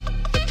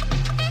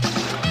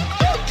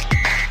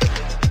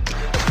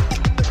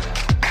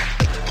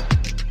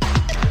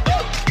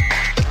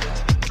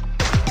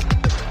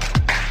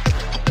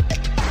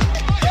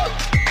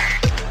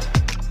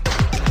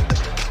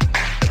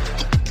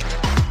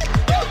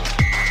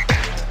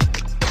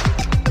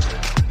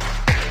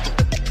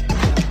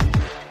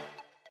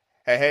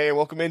Hey,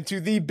 welcome into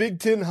the Big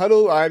Ten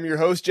Huddle. I'm your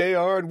host,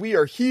 JR, and we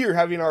are here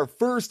having our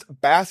first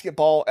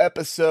basketball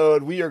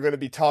episode. We are going to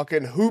be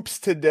talking hoops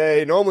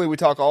today. Normally we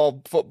talk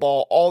all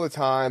football all the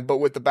time, but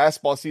with the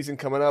basketball season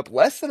coming up,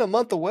 less than a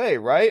month away,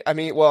 right? I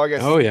mean, well, I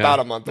guess about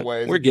a month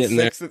away. We're getting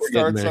there. It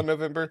starts on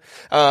November.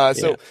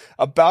 So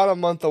about a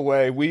month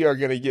away, we are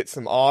going to get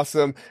some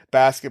awesome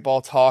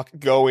basketball talk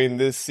going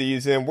this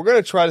season. We're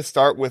going to try to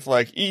start with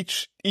like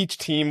each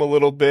team a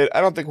little bit. I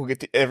don't think we'll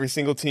get to every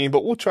single team,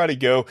 but we'll try to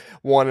go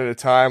one at a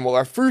time. Well,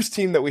 our first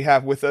team that we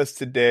have with us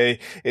today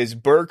is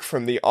Burke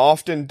from the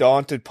Often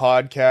Daunted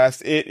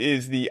podcast. It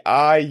is the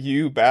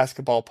IU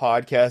basketball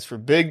podcast for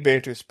Big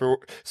Banter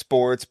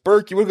Sports.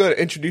 Burke, you want to go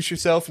to introduce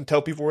yourself and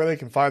tell people where they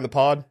can find the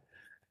pod?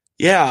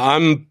 Yeah,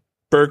 I'm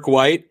Burke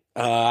White.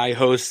 I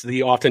host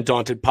the Often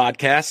Daunted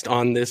podcast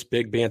on this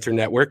Big Banter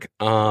network.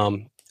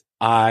 You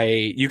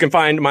can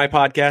find my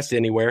podcast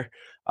anywhere.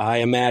 I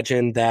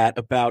imagine that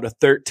about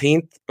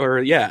 13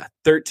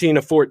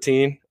 to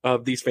 14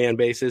 of these fan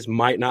bases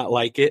might not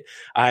like it.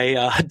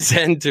 I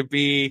tend to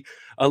be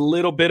a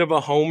little bit of a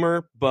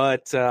homer,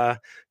 but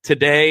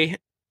today,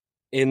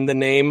 in the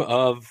name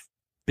of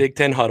Big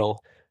Ten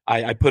Huddle,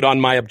 I put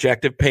on my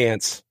objective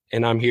pants,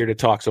 and I'm here to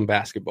talk some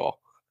basketball.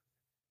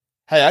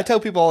 Hey, I tell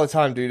people all the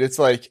time, dude, it's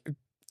like,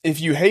 if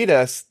you hate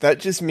us, that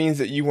just means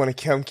that you want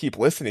to come keep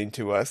listening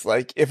to us.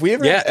 Like, if we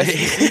ever have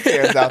SEC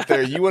fans out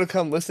there, you want to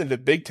come listen to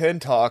Big Ten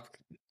talk,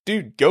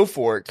 dude, go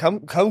for it.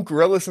 Come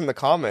grill us in the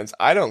comments.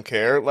 I don't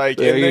care. Like,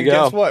 there and then you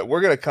go. Guess what?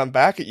 We're going to come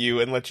back at you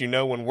and let you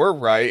know when we're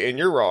right and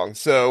you're wrong.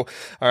 So,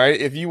 all right,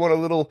 if you want a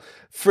little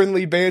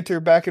friendly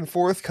banter back and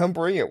forth, come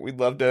bring it. We'd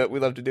love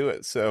to do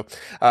it. So,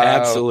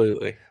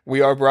 absolutely.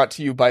 We are brought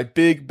to you by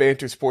Big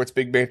Banter Sports.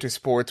 Big Banter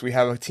Sports. We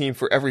have a team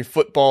for every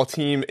football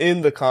team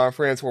in the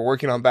conference. We're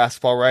working on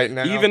basketball right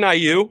now. Even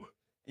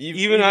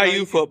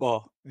IU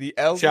football. The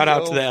LEO Shout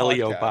out to the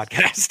LEO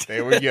podcast.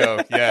 There we go.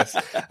 Yes.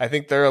 I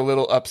think they're a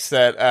little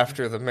upset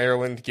after the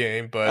Maryland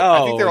game, but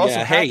I think they're also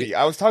happy. Hey,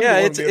 I was talking to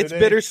one of them the other it's day.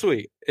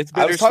 bittersweet. It's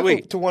bittersweet. I was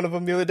talking to one of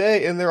them the other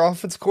day, and their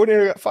offensive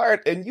coordinator got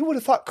fired, and you would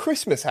have thought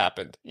Christmas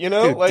happened. You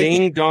know? Dude,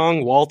 ding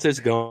dong, Walt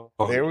is gone.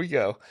 There we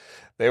go.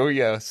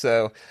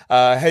 So,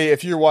 hey,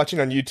 if you're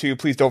watching on YouTube,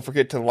 please don't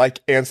forget to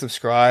like and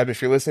subscribe.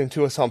 If you're listening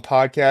to us on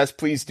podcast,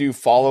 please do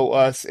follow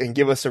us and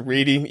give us a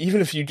rating.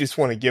 Even if you just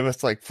want to give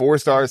us like 4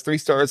 stars, 3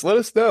 stars, let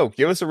us know.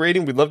 Give us a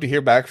rating. We'd love to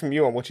hear back from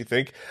you on what you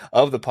think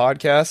of the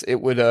podcast. It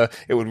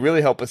would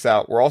really help us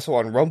out. We're also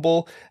on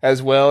Rumble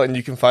as well, and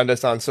you can find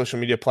us on social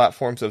media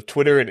platforms of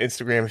Twitter and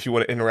Instagram if you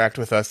want to interact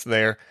with us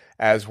there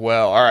as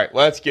well. All right,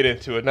 let's get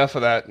into it. Enough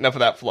of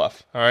that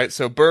fluff. All right,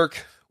 so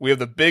Burke, we have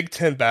the Big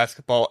Ten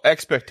basketball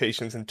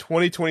expectations in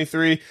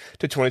 2023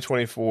 to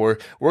 2024.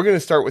 We're going to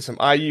start with some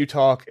IU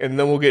talk, and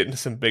then we'll get into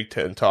some Big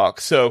Ten talk.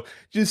 So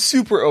just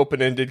super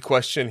open-ended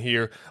question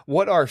here.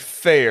 What are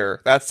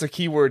fair, that's the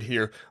key word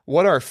here,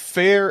 what are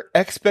fair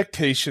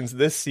expectations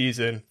this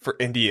season for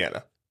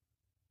Indiana?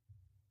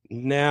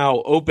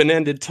 Now,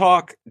 open-ended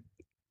talk,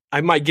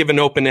 I might give an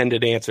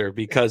open-ended answer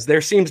because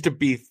there seems to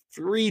be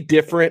 3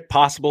 different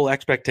possible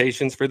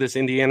expectations for this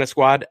Indiana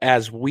squad,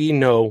 as we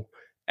know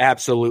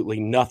absolutely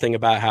nothing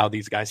about how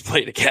these guys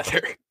play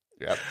together.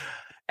 Yep.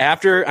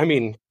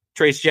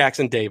 Trace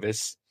Jackson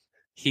Davis,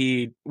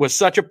 he was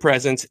such a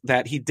presence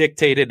that he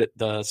dictated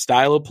the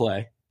style of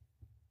play.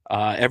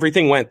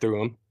 Everything went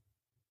through him,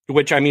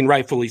 which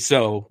rightfully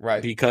so,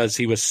 right? Because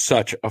he was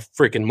such a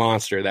freaking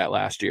monster that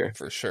last year.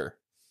 For sure.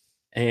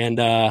 And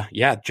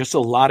just a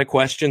lot of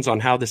questions on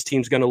how this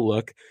team's going to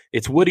look.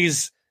 It's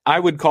Woody's, I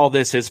would call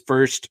this his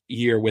first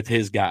year with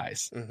his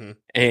guys. Mm-hmm.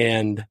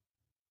 And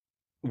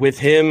with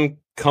him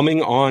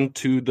coming on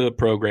to the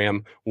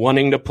program,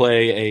 wanting to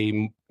play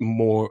a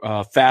more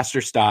faster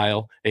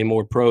style, a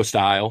more pro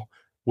style,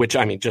 which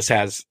just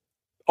has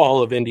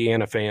all of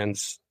Indiana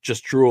fans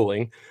just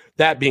drooling.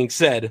 That being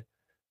said,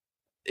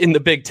 in the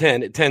Big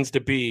Ten, it tends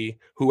to be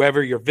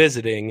whoever you're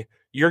visiting,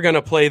 you're going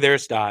to play their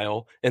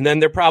style, and then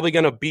they're probably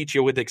going to beat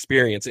you with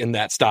experience in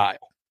that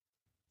style.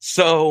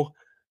 So,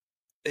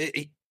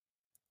 we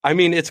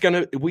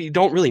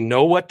don't really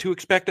know what to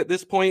expect at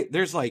this point.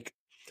 There's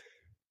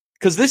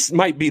because this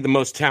might be the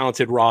most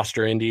talented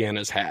roster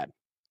Indiana's had.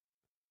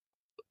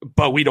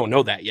 But we don't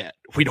know that yet.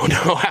 We don't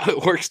know how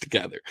it works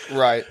together.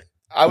 Right.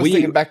 I was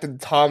thinking back to the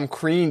Tom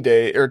Crean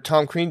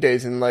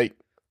days and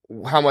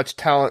how much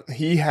talent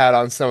he had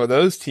on some of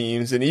those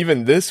teams. And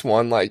even this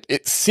one,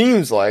 it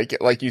seems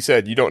like you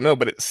said, you don't know,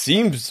 but it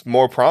seems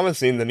more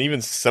promising than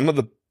even some of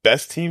the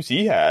best teams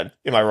he had.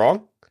 Am I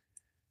wrong?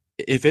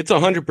 If it's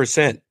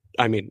 100%,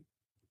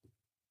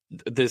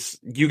 this,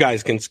 you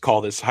guys can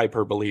call this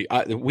hyperbole.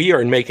 We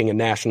are making a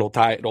national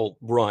title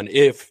run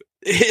if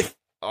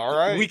all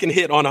right, we can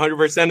hit on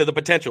 100% of the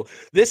potential.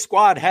 This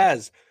squad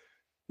has,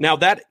 now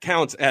that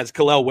counts as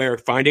Kel'el Ware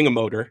finding a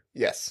motor.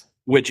 Yes,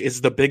 which is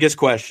the biggest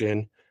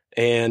question.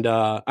 And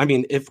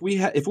if we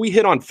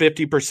hit on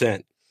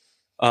 50%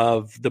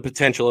 of the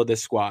potential of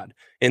this squad,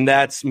 and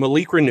that's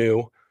Malik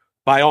Renew,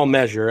 by all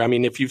measure, I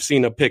mean, if you've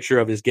seen a picture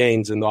of his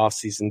gains in the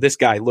offseason, this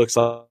guy looks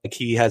like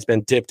he has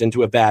been dipped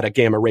into a vat of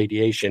gamma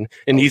radiation,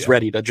 and he's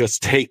ready to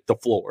just take the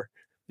floor.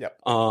 Yep.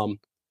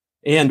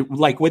 And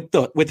like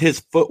with his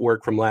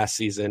footwork from last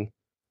season,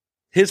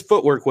 his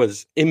footwork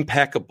was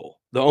impeccable.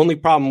 The only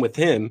problem with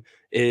him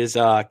is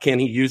can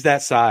he use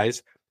that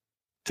size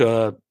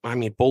to,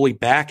 bully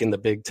back in the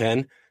Big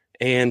Ten?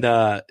 And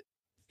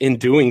in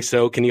doing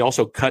so, can he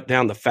also cut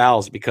down the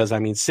fouls? Because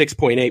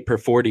 6.8 per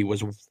 40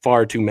 was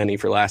far too many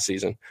for last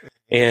season.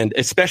 And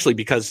especially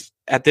because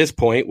at this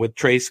point, with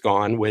Trace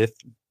gone, with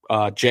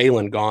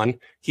Jalen gone,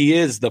 he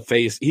is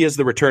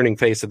the returning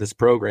face of this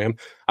program.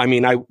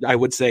 I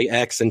would say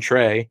X and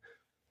Trey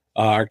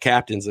are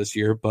captains this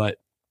year, but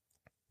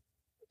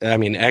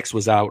X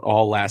was out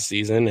all last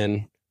season,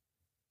 and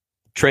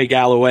Trey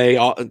Galloway,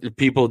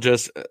 people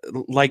just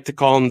like to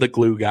call him the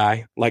glue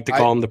guy, like to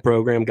call him the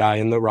program guy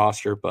in the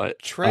roster. But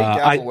Trey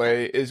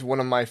Galloway is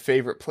one of my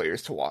favorite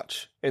players to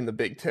watch in the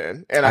Big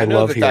Ten. And I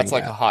know that's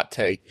like a hot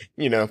take,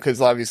 because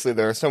obviously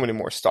there are so many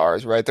more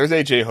stars, right? There's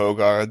AJ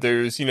Hogarth,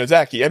 there's,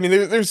 Zachy.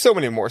 There's so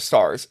many more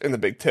stars in the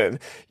Big Ten.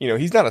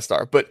 He's not a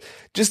star, but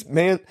just,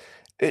 man,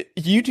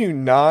 you do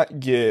not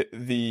get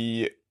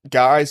the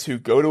guys who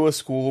go to a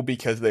school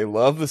because they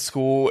love the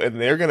school and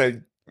they're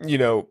going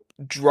to,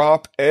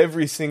 drop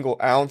every single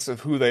ounce of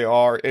who they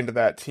are into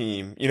that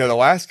team. The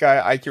last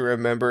guy I can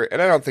remember,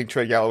 and I don't think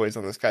Trey Galloway's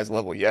on this guy's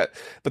level yet,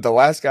 but the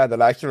last guy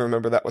that I can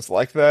remember that was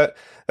like that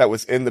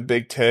was in the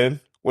Big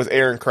Ten, was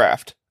Aaron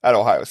Kraft at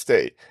Ohio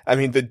State.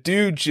 The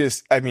dude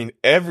just,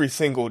 every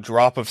single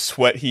drop of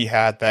sweat he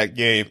had that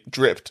game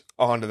dripped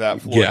onto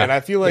that floor. Yeah. And I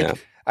feel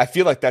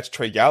like that's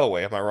Trey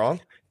Galloway. Am I wrong?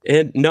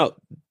 And no,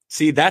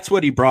 see, that's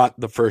what he brought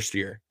the first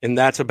year, and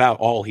that's about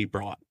all he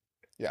brought.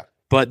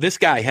 But this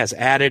guy has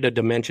added a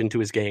dimension to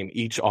his game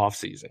each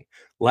offseason.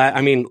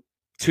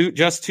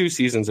 Just 2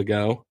 seasons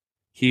ago,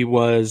 he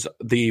was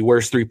the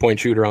worst 3-point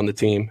shooter on the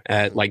team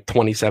at like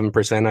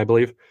 27%, I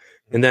believe.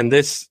 And then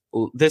this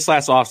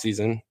last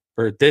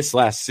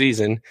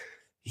season,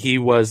 he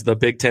was the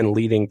Big Ten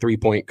leading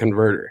 3-point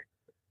converter.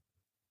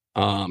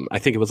 I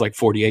think it was like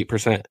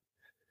 48%.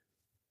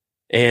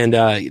 And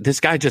this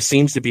guy just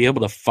seems to be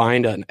able to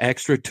find an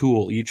extra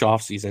tool each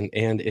offseason.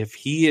 And if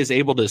he is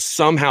able to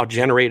somehow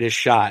generate his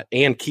shot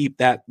and keep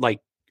that like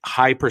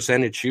high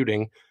percentage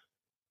shooting,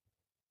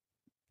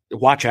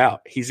 watch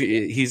out.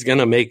 He's going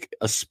to make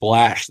a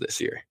splash this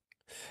year.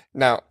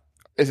 Now,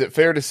 is it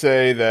fair to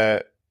say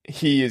that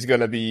he is going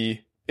to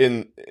be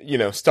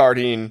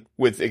starting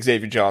with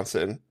Xavier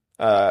Johnson,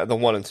 the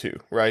 1 and 2,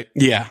 right?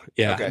 Yeah.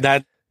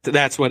 Okay.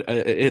 That's what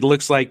it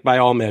looks like by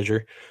all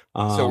measure.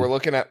 So we're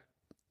looking at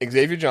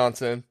Xavier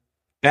Johnson.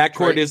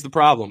 Backcourt is the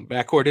problem.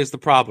 Backcourt is the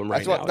problem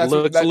right now. It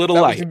looks a little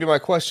light. That was going to be my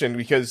question,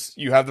 because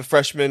you have the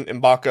freshman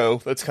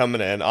Mbako that's coming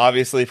in.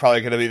 Obviously,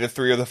 probably going to be the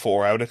 3 or the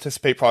 4. I would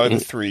anticipate probably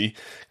the 3,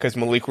 because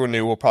Malik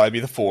Renew will probably be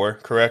the 4,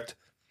 correct?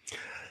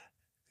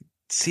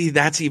 See,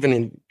 that's even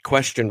in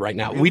question right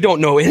now. We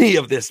don't know any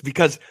of this,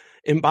 because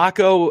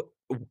Mbako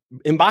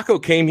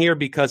came here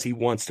because he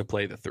wants to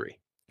play the 3.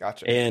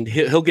 Gotcha. And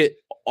he'll get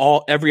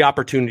every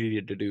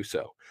opportunity to do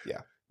so. Yeah.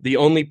 The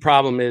only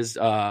problem is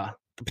the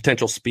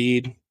potential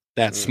speed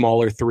that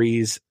smaller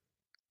 3s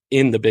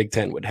in the Big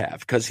Ten would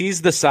have, because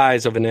he's the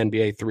size of an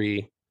NBA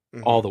 3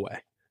 all the way.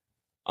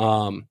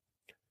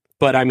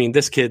 But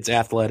this kid's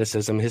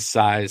athleticism, his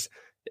size,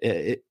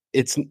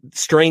 its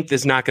strength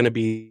is not going to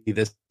be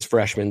this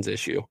freshman's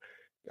issue.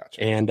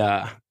 Gotcha. And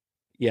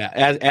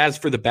as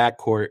for the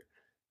backcourt,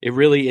 it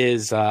really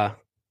is.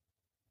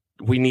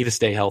 We need to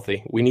stay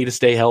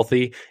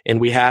healthy.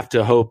 And we have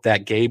to hope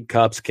that Gabe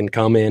Cupps can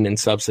come in and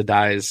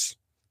subsidize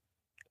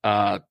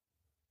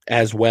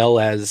as well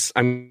as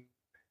we'll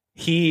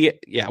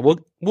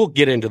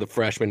get into the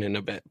freshman in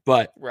a bit.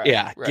 But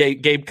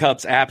Gabe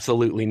Cupps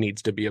absolutely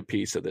needs to be a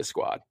piece of this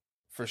squad.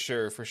 For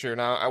sure.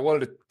 Now, I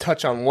wanted to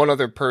touch on one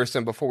other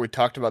person before we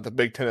talked about the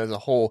Big Ten as a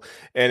whole,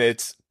 and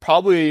it's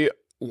probably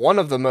one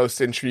of the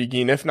most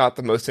intriguing, if not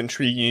the most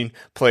intriguing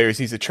players.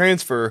 He's a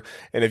transfer,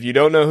 and if you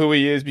don't know who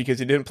he is because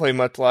he didn't play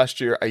much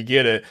last year, I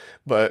get it,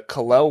 but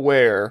Kel'el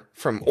Ware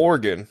from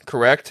Oregon,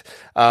 correct?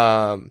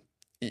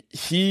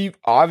 He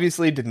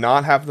obviously did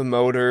not have the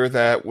motor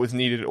that was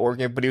needed at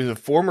Oregon, but he was a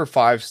former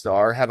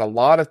 5-star, had a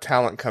lot of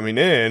talent coming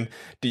in.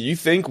 Do you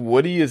think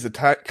Woody is the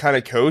kind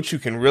of coach who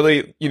can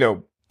really,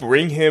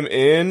 bring him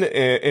in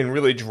and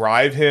really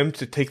drive him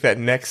to take that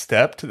next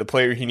step to the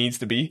player he needs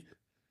to be?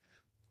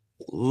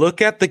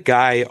 Look at the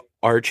guy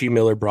Archie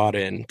Miller brought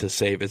in to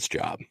save his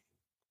job.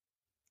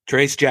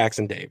 Trace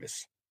Jackson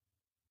Davis.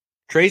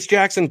 Trace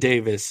Jackson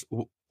Davis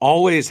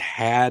always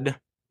had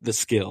the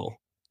skill.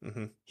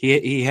 Mm-hmm.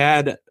 He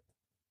had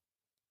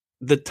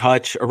the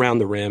touch around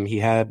the rim. He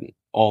had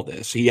all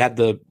this. He had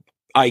the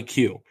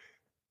IQ.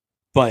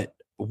 But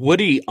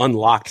Woody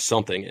unlocked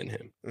something in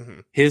him. Mm-hmm.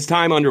 His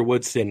time under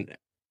Woodson,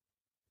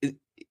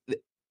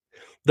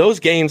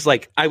 those games,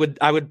 like I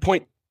would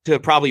point to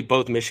probably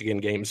both Michigan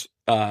games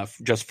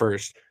just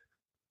first.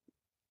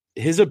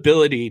 His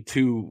ability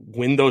to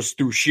win those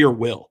through sheer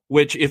will,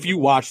 which if you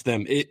watch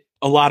them,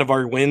 a lot of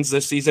our wins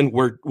this season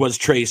was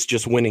Trace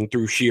just winning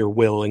through sheer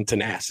will and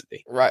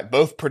tenacity. Right.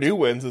 Both Purdue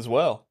wins as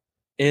well.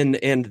 And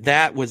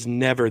that was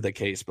never the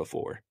case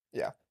before.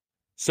 Yeah.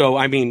 So,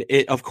 I mean,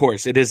 of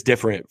course, it is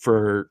different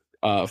for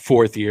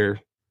fourth year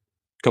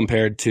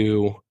compared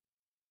to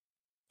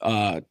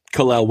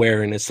Kalel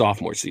Ware in his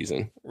sophomore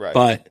season. Right.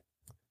 But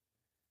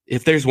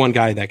if there's one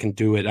guy that can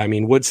do it, I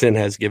mean, Woodson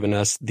has given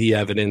us the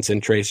evidence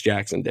in Trace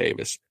Jackson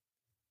Davis.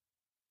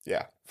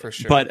 Yeah, for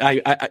sure. But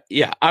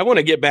I want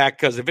to get back,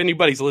 because if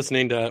anybody's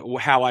listening to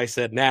how I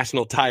said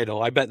national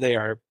title, I bet they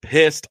are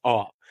pissed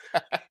off.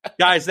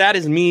 Guys, that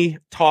is me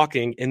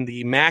talking and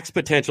the max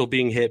potential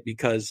being hit,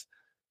 because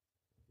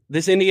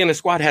this Indiana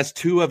squad has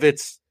two of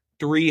its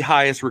three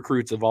highest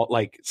recruits of all,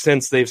 like,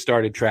 since they've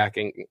started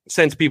tracking,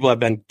 since people have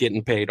been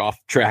getting paid off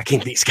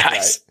tracking these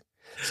guys. Right.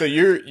 So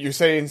you're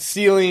saying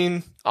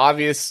ceiling,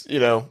 obvious, you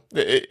know,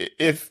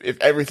 if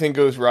everything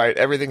goes right,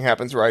 everything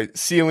happens right,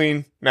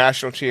 ceiling,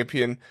 national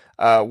champion.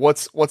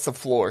 What's the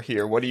floor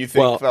here? What do you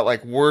think about,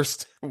 like,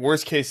 worst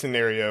case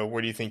scenario?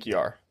 Where do you think you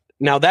are?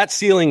 Now that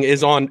ceiling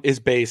is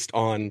based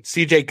on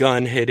CJ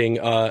Gunn hitting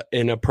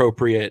an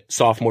appropriate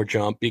sophomore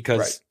jump,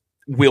 because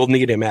we'll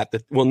need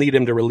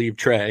him to relieve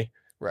Trey.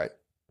 Right.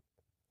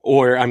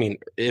 Or, I mean,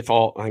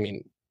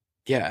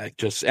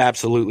 just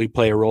absolutely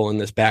play a role in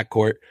this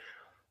backcourt.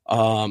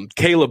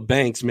 Caleb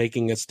Banks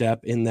making a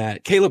step in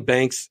that. Caleb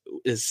Banks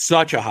is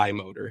such a high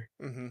motor.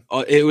 Mm-hmm.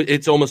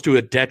 It's almost to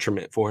a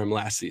detriment for him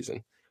last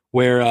season,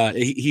 where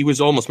he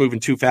was almost moving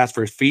too fast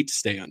for his feet to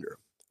stay under him.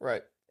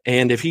 Right.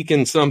 And if he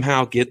can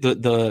somehow get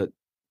the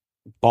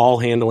ball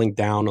handling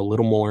down a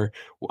little more,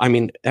 I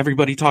mean,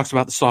 everybody talks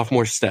about the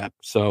sophomore step.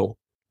 So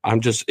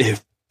I'm just,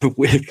 if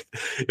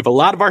a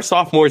lot of our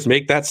sophomores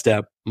make that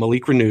step,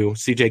 Malik Renew,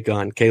 CJ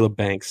Gunn, Caleb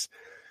Banks,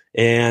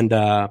 and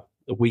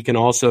we can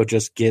also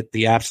just get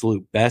the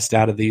absolute best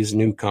out of these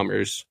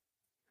newcomers.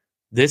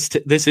 This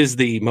is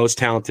the most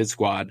talented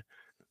squad,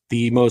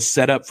 the most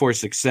set up for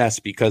success,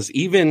 because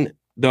even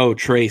though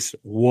Trace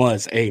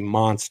was a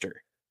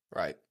monster,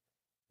 right,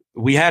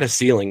 we had a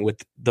ceiling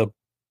with the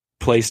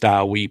play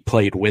style we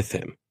played with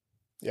him.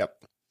 Yep.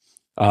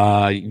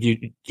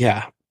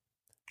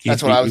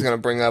 That's what I was going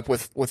to bring up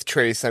with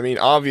Trace. I mean,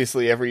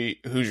 obviously, every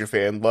Hoosier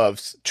fan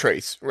loves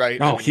Trace, right?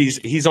 Oh,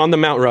 he's on the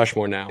Mount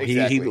Rushmore now.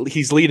 Exactly.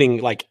 He's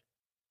leading like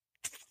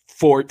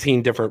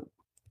 14 different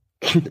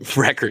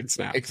records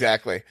now.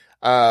 Exactly.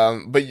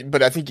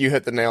 But I think you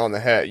hit the nail on the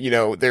head. You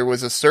know, there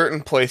was a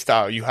certain play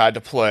style you had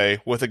to play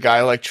with a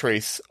guy like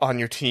Trace on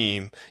your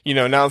team. You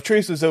know, now if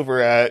Trace was over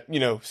at, you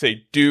know,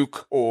 say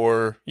Duke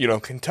or, you know,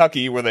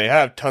 Kentucky, where they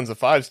have tons of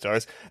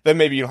 5-stars, then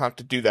maybe you don't have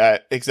to do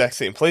that exact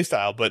same play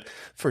style. But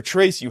for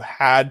Trace, you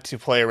had to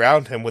play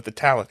around him with the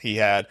talent he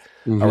had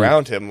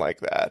around him like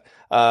that.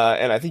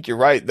 And I think you're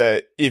right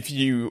that if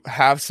you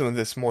have some of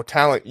this more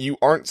talent, you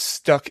aren't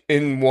stuck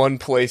in one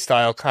play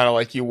style, kind of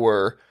like you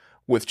were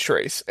with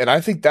Trace. And I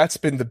think that's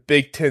been the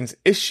Big Ten's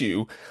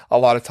issue a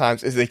lot of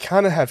times, is they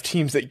kind of have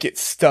teams that get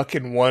stuck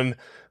in one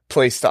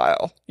play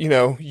style. You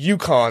know,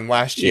 UConn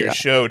last year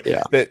showed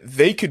that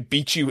they could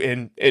beat you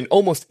in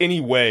almost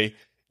any way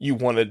you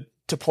wanted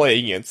to play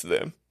against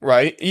them,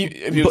 right?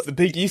 It was the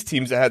Big East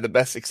teams that had the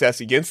best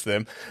success against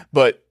them.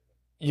 But,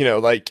 you know,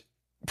 like,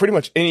 pretty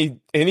much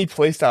any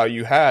play style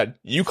you had,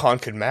 UConn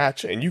could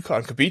match and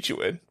UConn could beat you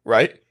in,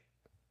 right?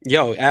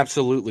 Yo,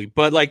 absolutely.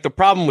 But like the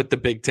problem with the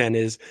Big Ten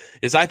is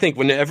I think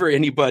whenever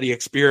anybody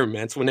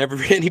experiments,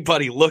 whenever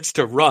anybody looks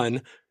to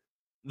run,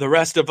 the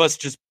rest of us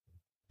just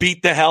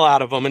beat the hell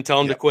out of them and tell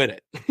them to quit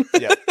it.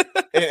 Yeah.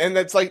 And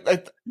that's like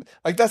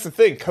that's the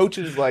thing.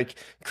 Coaches like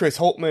Chris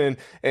Holtmann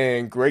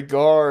and Greg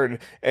Gard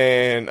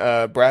and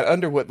Brad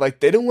Underwood, like,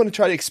 they don't want to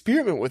try to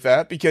experiment with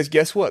that, because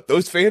guess what?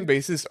 Those fan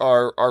bases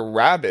are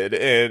rabid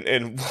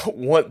and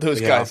want those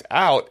guys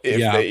out if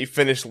they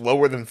finish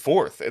lower than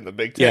 4th in the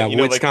Big Ten. Yeah, you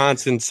know,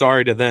 Wisconsin,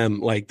 sorry to them.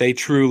 Like, they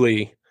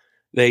truly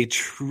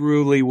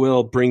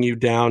will bring you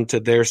down to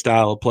their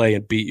style of play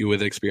and beat you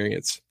with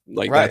experience.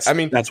 Like,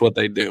 that's what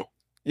they do.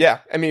 Yeah,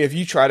 I mean, if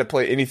you try to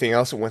play anything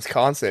else in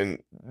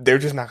Wisconsin, they're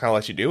just not going to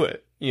let you do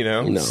it, you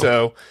know? No.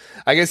 So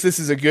I guess this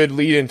is a good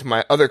lead into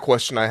my other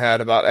question I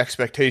had about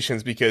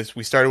expectations, because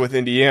we started with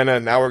Indiana,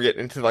 and now we're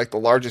getting into, like, the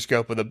larger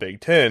scope of the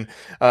Big Ten.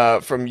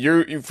 From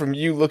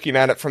you looking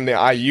at it from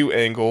the IU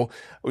angle,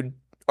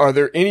 are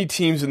there any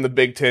teams in the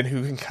Big Ten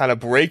who can kind of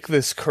break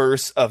this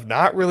curse of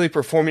not really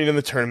performing in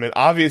the tournament?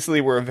 Obviously,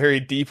 we're a very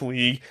deep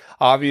league.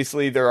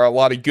 Obviously, there are a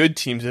lot of good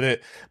teams in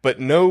it, but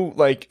no,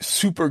 like,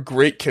 super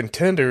great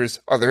contenders.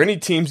 Are there any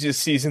teams this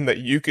season that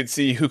you could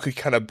see who could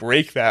kind of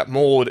break that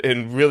mold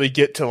and really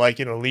get to, like,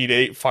 an Elite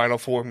Eight, Final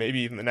Four,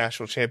 maybe even the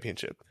national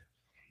championship?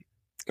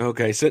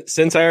 Okay,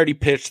 since I already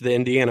pitched the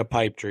Indiana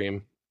pipe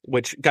dream,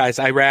 which, guys,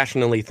 I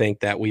rationally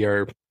think that we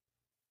are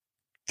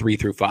 3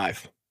 through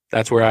 5.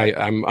 That's where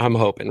I'm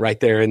hoping, right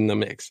there in the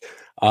mix.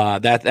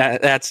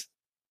 That's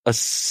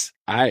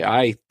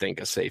I think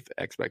a safe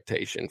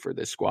expectation for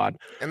this squad,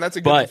 and that's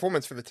a good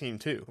performance for the team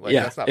too. Like,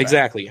 yeah, that's not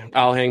exactly. Bad.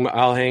 I'll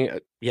hang.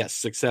 Yes,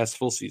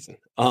 successful season.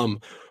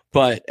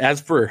 But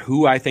as for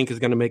who I think is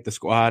going to make the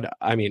squad,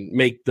 I mean,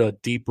 make the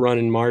deep run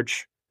in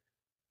March,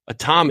 a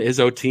Tom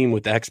Izzo team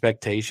with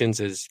expectations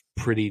is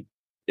pretty.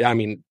 I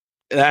mean,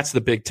 that's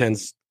the Big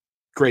Ten's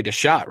greatest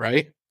shot,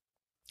 right?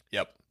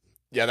 Yep.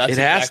 Yeah, that's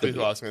exactly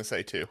what I was going to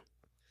say too.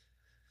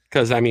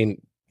 Because I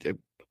mean,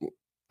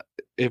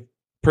 if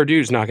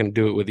Purdue's not going to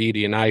do it with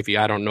Edey and Ivey,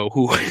 I don't know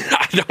who.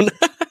 I don't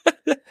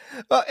know.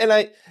 Well,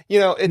 and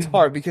it's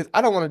hard because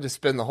I don't want to just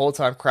spend the whole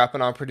time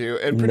crapping on Purdue.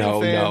 And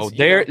Purdue fans,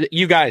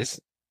 you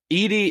guys,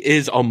 Edey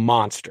is a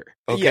monster.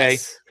 Okay,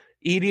 yes.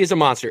 Edey is a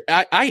monster.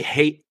 I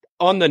hate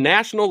on the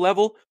national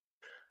level.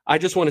 I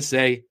just want to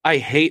say I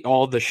hate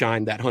all the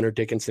shine that Hunter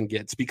Dickinson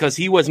gets because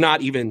he was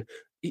not even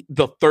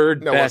the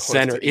third best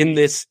center in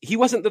this. He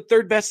wasn't the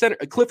third best center.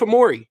 Cliff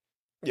Amore,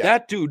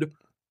 that dude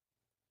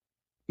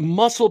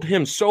muscled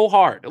him so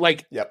hard.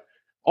 Like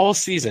all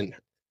season,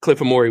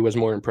 Cliff Amore was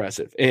more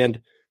impressive.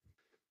 And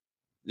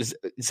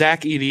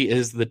Zach Edey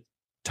is the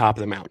top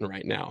of the mountain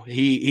right now.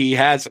 He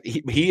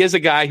is a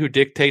guy who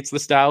dictates the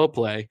style of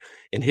play,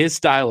 and his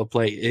style of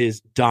play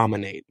is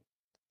dominate.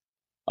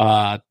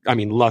 I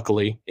mean,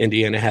 luckily,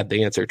 Indiana had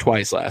the answer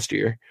twice last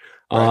year.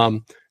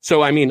 Right.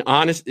 So, I mean,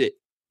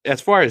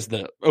 as far as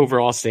the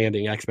overall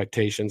standing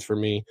expectations for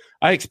me,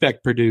 I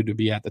expect Purdue to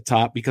be at the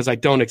top because I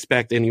don't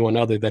expect anyone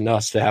other than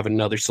us to have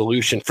another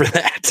solution for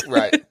that.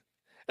 Right.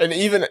 And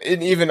even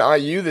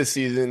IU this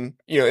season,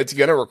 it's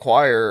going to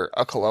require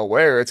a Kalel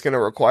Ware. It's going to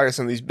require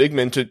some of these big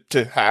men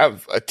to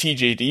have a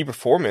TJD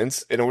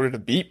performance in order to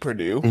beat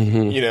Purdue. I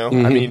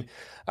mean,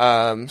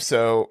 I'm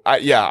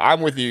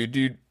with you,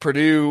 dude.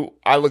 Purdue,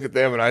 I look at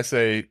them and I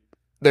say,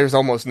 there's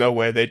almost no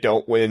way they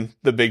don't win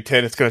the Big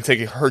Ten. It's going to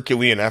take a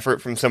Herculean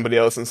effort from somebody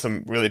else and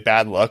some really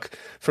bad luck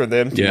for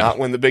them to not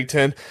win the Big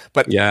Ten.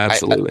 But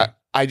absolutely.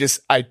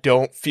 I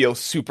don't feel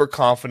super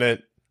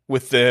confident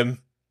with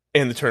them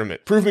in the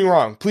tournament. Prove me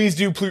wrong. Please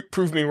do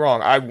prove me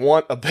wrong. I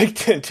want a Big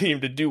Ten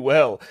team to do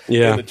well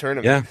in the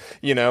tournament.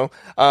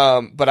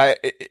 But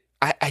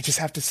I just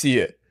have to see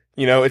it.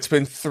 It's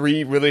been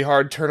 3 really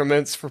hard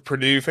tournaments for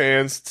Purdue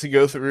fans to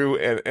go through,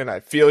 and I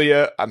feel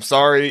you. I'm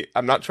sorry.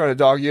 I'm not trying to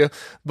dog you,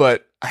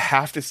 but I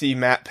have to see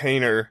Matt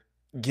Painter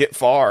get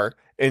far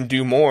and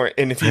do more.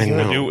 And if he's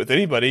going to do it with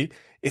anybody,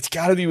 it's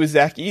got to be with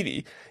Zach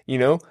Edey.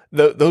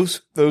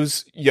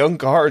 Those young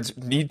guards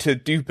need to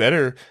do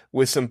better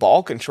with some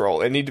ball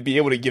control and need to be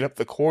able to get up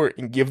the court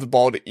and give the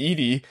ball to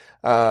Edey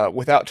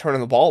without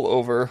turning the ball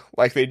over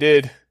like they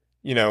did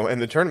in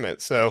the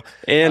tournament. So,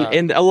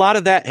 and a lot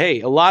of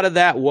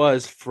that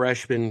was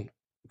freshman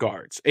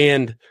guards.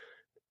 And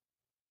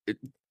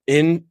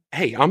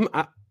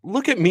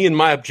look at me in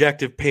my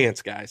objective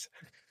pants, guys.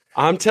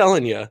 I'm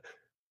telling you,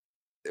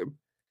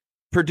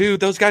 Purdue,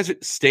 those guys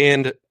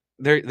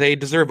they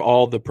deserve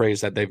all the praise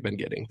that they've been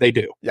getting. They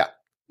do. Yeah.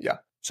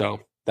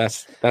 So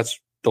that's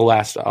the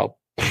last I'll.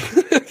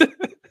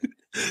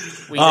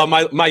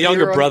 My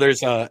younger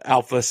brother's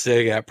Alpha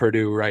Sig at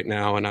Purdue right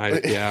now,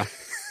 and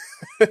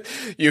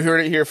You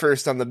heard it here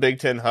first on the Big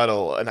Ten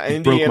Huddle. An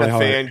Indiana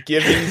fan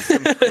giving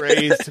some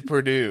praise to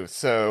Purdue.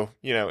 So,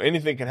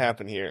 anything can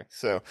happen here.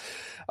 So,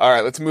 all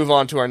right, let's move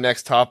on to our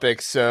next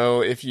topic.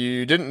 So, if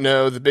you didn't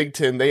know, the Big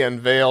Ten, they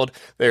unveiled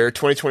their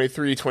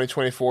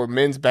 2023-2024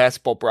 men's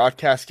basketball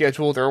broadcast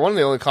schedule. They're one of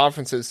the only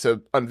conferences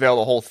to unveil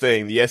the whole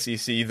thing. The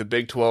SEC, the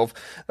Big 12,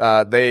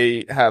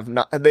 they have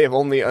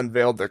only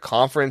unveiled their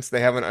conference.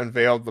 They haven't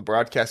unveiled the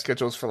broadcast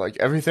schedules for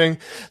everything.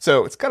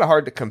 So, it's kind of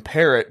hard to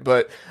compare it,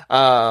 but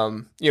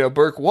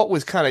Burke, what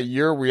was kind of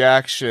your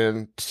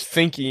reaction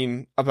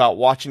thinking about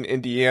watching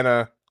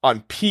Indiana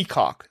on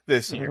Peacock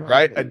this year,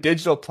 right? A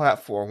digital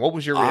platform. What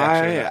was your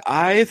reaction?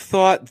 I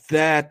thought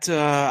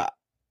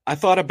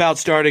about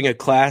starting a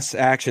class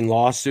action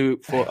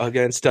lawsuit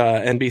against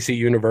NBC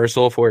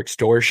Universal for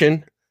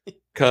extortion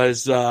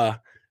because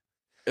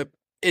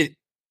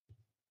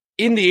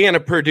Indiana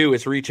Purdue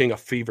is reaching a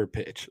fever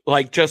pitch,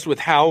 just with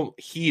how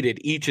heated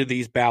each of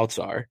these bouts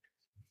are.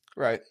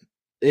 Right.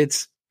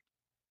 It's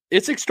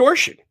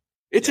extortion.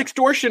 It's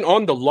extortion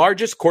on the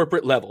largest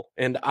corporate level,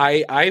 and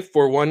I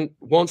for one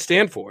won't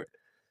stand for it.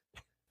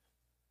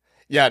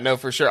 Yeah, no,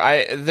 for sure.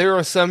 There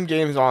are some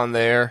games on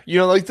there,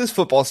 like this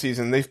football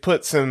season, they've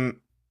put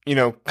some,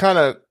 kind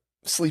of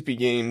sleepy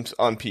games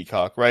on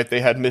Peacock, right? They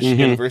had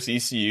Michigan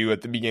versus ECU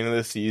at the beginning of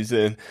the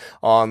season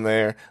on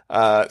there.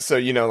 So,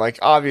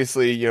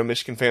 obviously,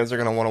 Michigan fans are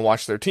going to want to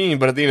watch their team,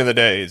 but at the end of the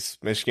day, is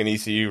Michigan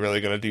ECU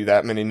really going to do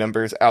that many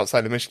numbers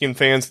outside of Michigan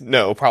fans?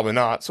 No, probably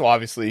not. So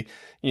obviously,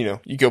 you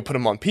go put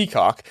them on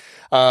Peacock.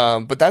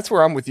 But that's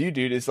where I'm with you,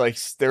 dude, is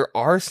there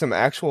are some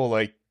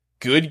actual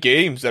good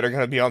games that are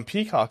going to be on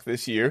Peacock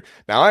this year.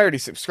 Now, I already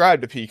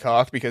subscribed to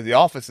Peacock because The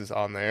Office is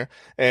on there,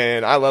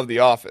 and I love The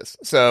Office.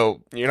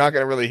 So you're not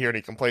going to really hear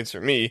any complaints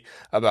from me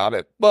about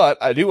it. But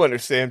I do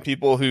understand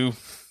people who,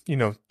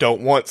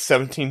 don't want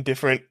 17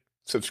 different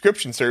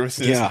subscription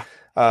services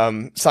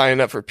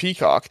signing up for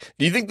Peacock.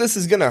 Do you think this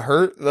is going to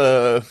hurt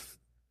the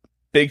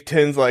Big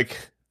Ten's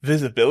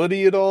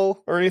visibility at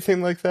all or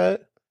anything like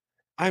that?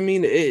 I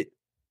mean,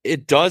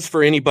 it does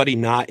for anybody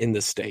not in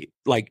the state.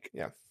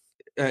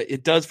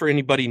 It does for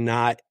anybody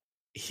not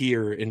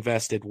here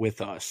invested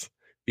with us,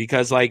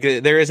 because like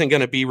there isn't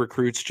going to be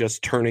recruits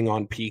just turning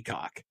on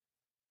Peacock.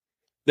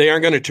 They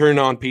aren't going to turn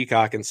on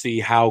Peacock and see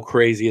how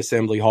crazy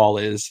Assembly Hall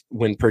is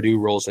when Purdue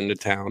rolls into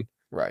town.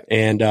 Right.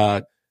 And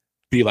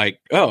be like,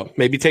 oh,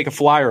 maybe take a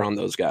flyer on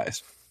those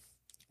guys.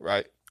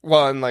 Right.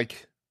 Well, and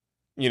like,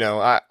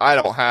 I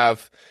don't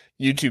have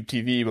YouTube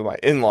TV, but my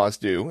in-laws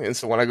do. And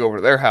so when I go over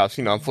to their house,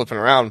 I'm flipping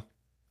around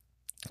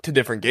to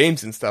different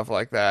games and stuff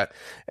like that.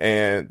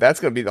 And that's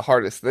going to be the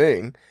hardest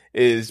thing,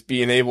 is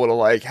being able to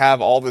like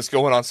have all this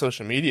going on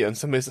social media, and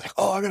somebody's like,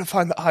 oh, I got to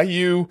find the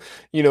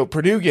IU,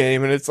 Purdue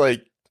game. And it's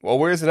like, well,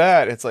 where's it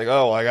at? It's like,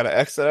 oh, I got to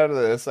exit out of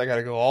this. I got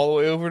to go all the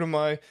way over to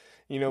my,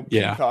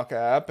 Peacock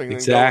app and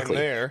then go in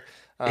there.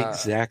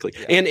 Exactly.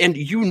 Yeah.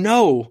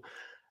 And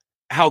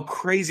how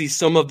crazy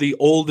some of the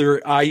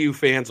older IU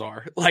fans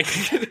are. Like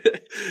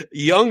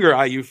younger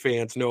IU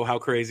fans know how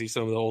crazy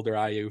some of the older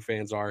IU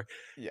fans are.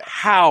 Yeah.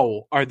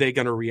 How are they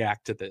going to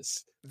react to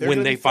this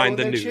when they find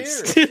the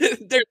news?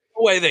 There's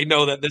no way they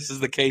know that this is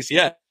the case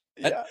yet.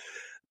 Yeah.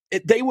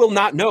 They will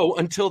not know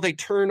until they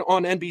turn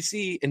on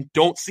NBC and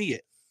don't see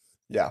it.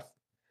 Yeah.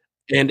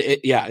 And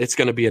it's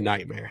going to be a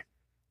nightmare.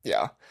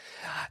 Yeah.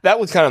 That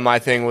was kind of my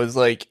thing, was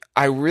like,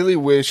 I really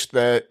wish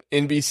that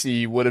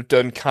NBC would have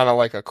done kind of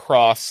like a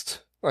cross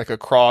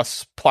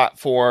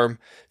platform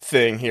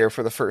thing here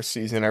for the first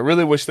season. I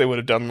really wish they would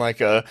have done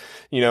like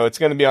it's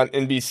going to be on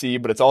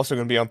NBC, but it's also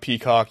going to be on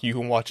Peacock. You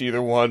can watch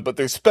either one, but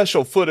there's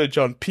special footage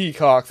on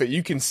Peacock that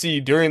you can see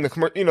during the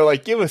commercial,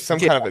 like give us some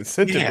kind of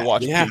incentive to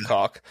watch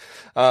Peacock.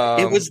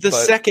 It was the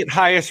second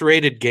highest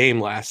rated game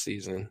last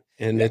season,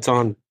 and it's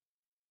on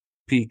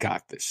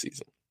Peacock this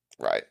season.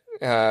 Right.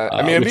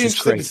 I mean, it'd be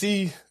interesting to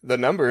see the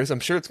numbers. I'm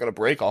sure it's going to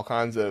break all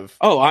kinds of.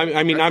 Oh,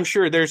 I mean, I'm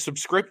sure there's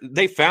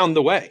They found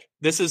the way.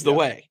 This is the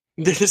way.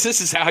 This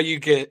is how you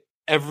get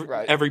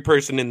every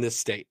person in this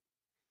state.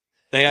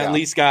 They at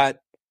least got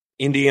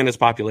Indiana's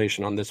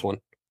population on this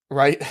one.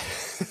 Right.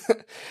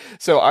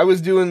 So I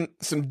was doing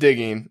some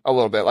digging a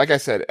little bit. Like I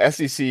said,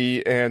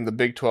 SEC and the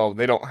Big 12,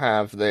 they don't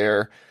have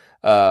their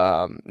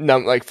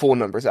full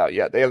numbers out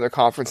yet. They have their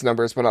conference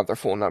numbers, but not their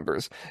full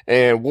numbers.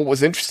 And what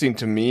was interesting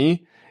to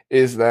me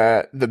is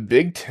that the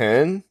Big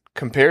 10,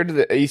 compared to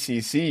the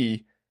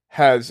ACC,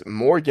 has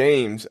more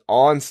games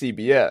on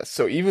CBS.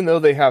 So even though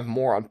they have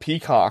more on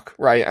Peacock,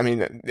 right? I mean,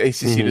 the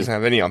ACC doesn't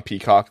have any on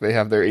Peacock. They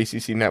have their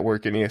ACC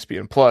network and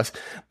ESPN Plus.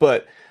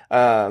 But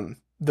the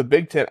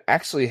Big 10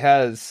 actually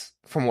has,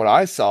 from what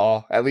I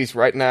saw, at least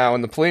right now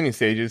in the planning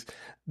stages,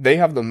 they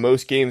have the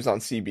most games on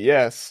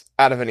CBS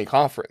out of any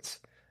conference.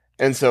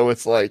 And so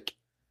it's like,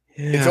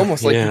 it's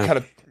almost like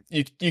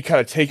you kind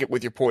of take it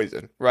with your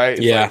poison, right?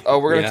 It's like, oh,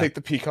 we're going to take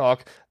the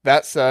Peacock.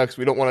 That sucks.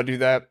 We don't want to do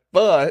that.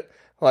 But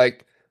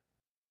like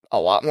a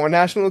lot more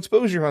national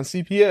exposure on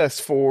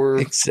CBS for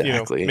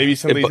maybe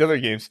some of these other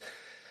games.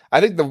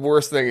 I think the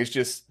worst thing is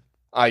just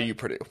IU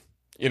Purdue,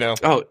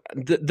 Oh,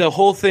 the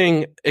whole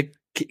thing, it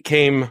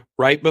came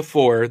right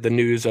before the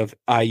news of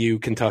IU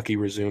Kentucky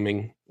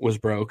resuming was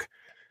broke.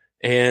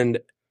 And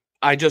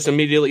I just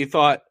immediately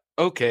thought,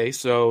 okay,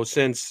 so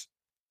since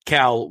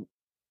Cal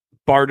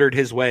bartered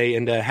his way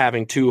into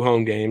having 2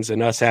 home games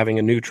and us having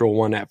a neutral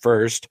one at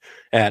first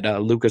at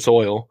Lucas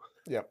Oil.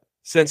 Yep.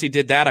 Since he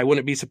did that, I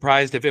wouldn't be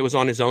surprised if it was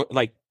on his own,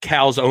 like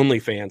Cal's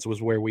OnlyFans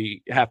was where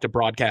we have to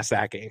broadcast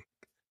that game.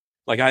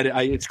 Like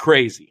it's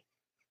crazy,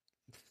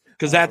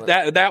 because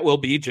that will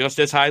be just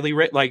as highly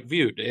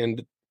viewed,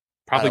 and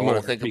probably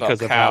more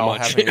because of how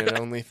much having an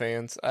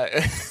OnlyFans.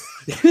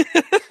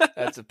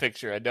 That's a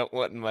picture I don't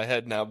want in my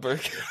head now,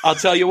 Burke. I'll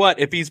tell you what,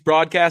 if he's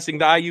broadcasting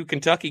the IU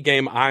Kentucky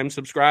game, I'm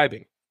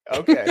subscribing.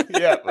 Okay,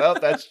 yeah, well,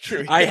 that's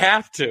true. I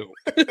have to.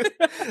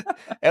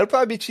 It'll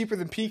probably be cheaper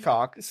than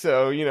Peacock,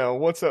 so,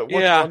 what's 1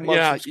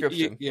 month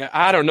subscription? Yeah,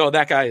 I don't know.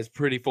 That guy is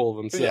pretty full of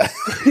himself.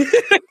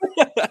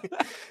 Yeah.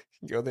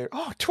 You go there,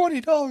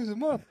 $20 a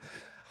month.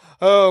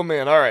 Oh,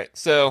 man, all right.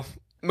 So,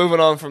 moving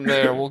on from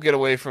there, we'll get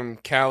away from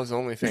Cal's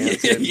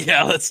OnlyFans.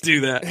 Yeah, let's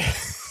do that.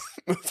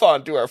 Move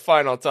on to our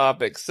final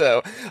topic.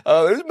 So,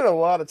 there's been a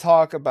lot of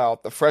talk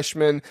about the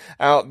freshmen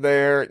out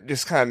there,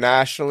 just kind of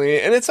nationally,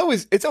 and it's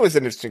always an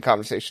interesting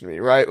conversation to me,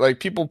 right?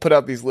 Like, people put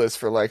out these lists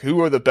for like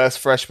who are the best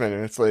freshmen,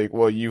 and it's like,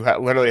 well, you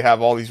literally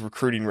have all these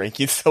recruiting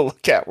rankings to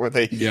look at where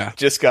they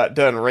just got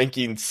done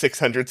ranking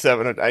 600,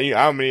 700.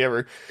 How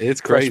many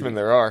freshmen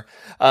there are?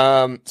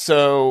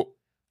 So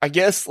I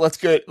guess let's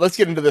get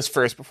into this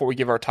first before we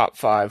give our top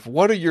 5.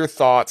 What are your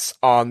thoughts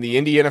on the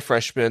Indiana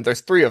freshmen? There's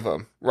 3 of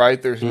them,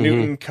 right? There's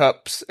Newton,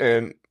 Cups,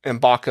 and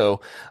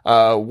Baco.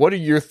 What are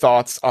your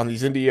thoughts on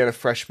these Indiana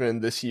freshmen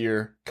this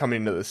year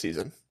coming into the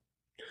season?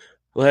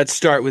 Let's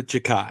start with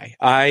Jakai.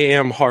 I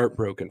am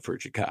heartbroken for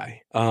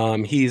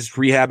Jakai. He's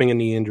rehabbing a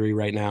knee injury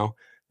right now.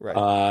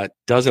 Right.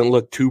 Doesn't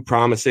look too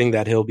promising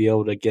that he'll be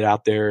able to get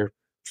out there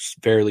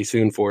fairly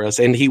soon for us,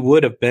 and he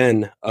would have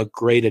been a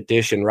great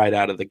addition right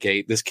out of the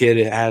gate. This kid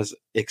has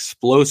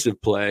explosive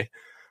play,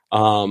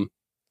 and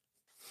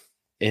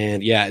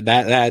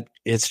that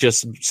it's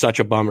just such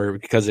a bummer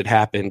because it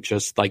happened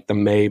just like the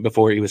May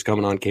before he was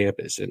coming on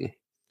campus, and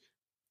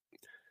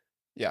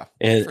Yeah.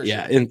 And for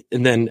yeah, sure.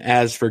 and then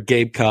as for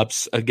Gabe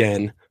Cupps,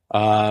 again,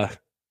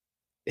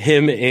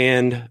 him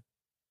and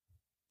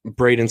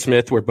Braden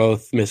Smith were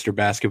both Mr.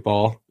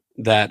 Basketball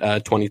that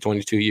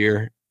 2022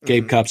 year.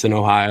 Gabe Mhm. Cupps in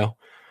Ohio.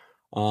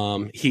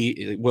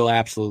 He will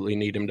absolutely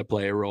need him to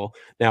play a role.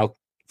 Now,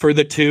 for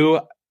the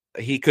two,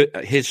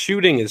 his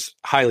shooting is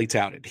highly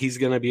touted. He's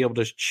going to be able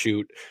to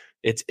shoot.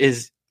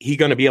 Is he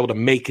going to be able to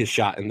make his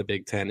shot in the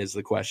Big Ten is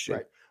the question.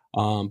 Right.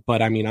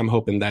 But I mean, I'm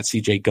hoping that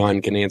CJ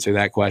Gunn can answer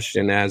that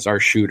question as our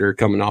shooter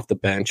coming off the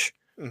bench,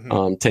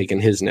 taking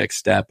his next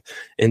step.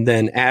 And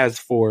then as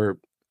for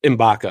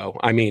Mbako,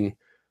 I mean,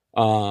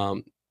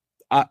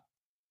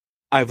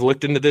 I've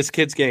looked into this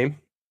kid's game,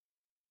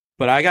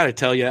 but I got to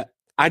tell you,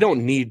 I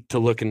don't need to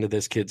look into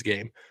this kid's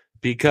game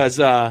because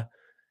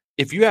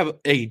if you have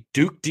a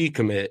Duke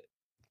decommit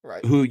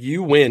Right. who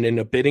you win in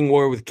a bidding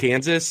war with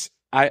Kansas,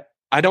 I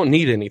don't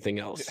need anything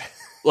else.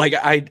 Like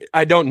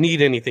I don't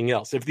need anything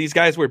else. If these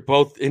guys were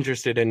both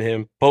interested in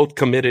him, both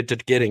committed to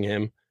getting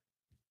him,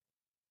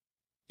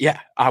 yeah,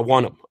 I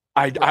want him.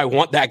 I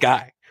want that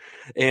guy.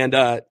 And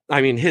I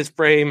mean, his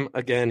frame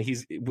again,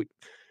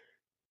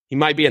 he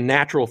might be a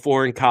natural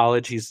 4 in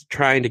college. He's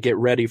trying to get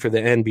ready for the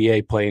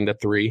NBA playing the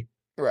 3.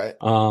 Right.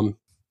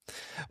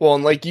 Well,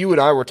 and like you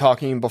and I were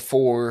talking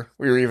before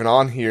we were even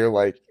on here,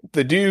 like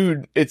the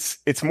dude,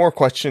 it's more a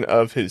question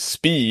of his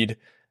speed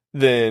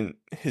than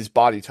his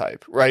body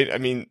type, right? I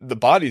mean, the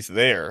body's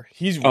there.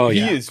 He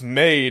is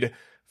made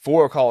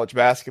for college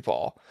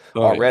basketball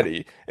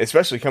already,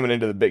 especially coming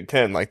into the Big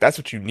Ten. Like that's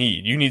what you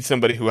need. You need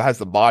somebody who has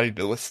the body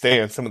to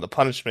withstand some of the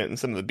punishment and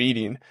some of the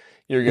beating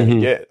you're going to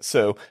get.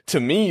 So to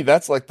me,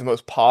 that's like the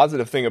most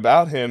positive thing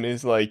about him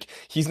is like,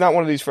 he's not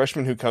one of these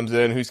freshmen who comes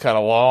in who's kind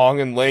of long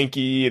and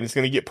lanky and is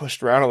going to get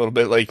pushed around a little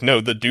bit. Like,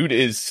 no, the dude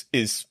is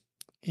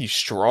he's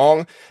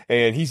strong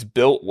and he's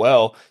built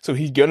well. So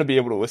he's going to be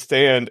able to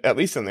withstand at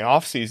least in the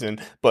off season,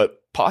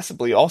 but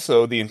possibly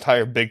also the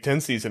entire Big Ten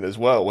season as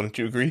well. Wouldn't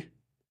you agree?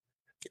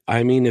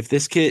 I mean, if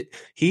this kid,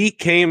 he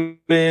came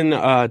in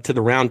to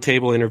the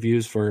roundtable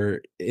interviews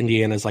for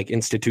Indiana's like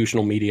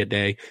institutional media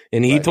day,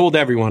 and he told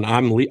everyone,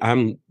 "I'm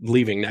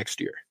leaving next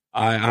year.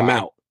 I'm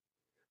out."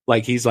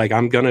 Like he's like,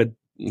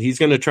 he's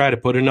gonna try to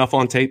put enough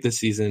on tape this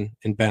season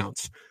and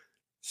bounce.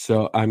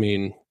 So I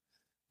mean,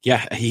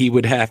 yeah, he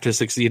would have to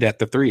succeed at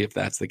the 3 if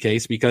that's the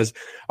case because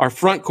our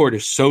front court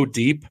is so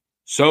deep,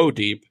 so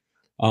deep.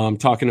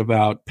 Talking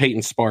about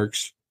Peyton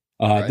Sparks.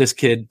 This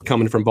kid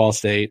coming from Ball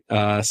State,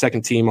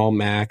 second team All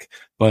MAC,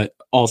 but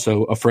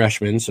also a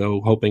freshman.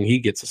 So hoping he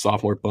gets a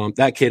sophomore bump.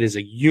 That kid is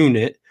a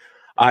unit.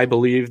 I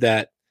believe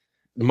that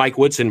Mike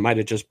Woodson might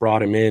have just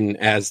brought him in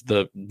as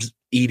the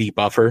Edey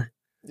buffer.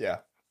 Yeah.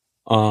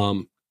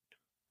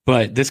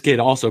 But this kid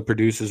also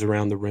produces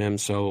around the rim.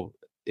 So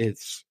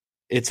it's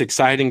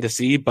exciting to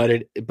see,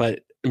 but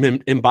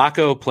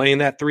Mbako playing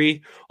that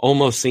 3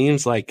 almost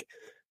seems like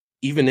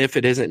even if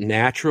it isn't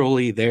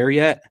naturally there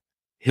yet,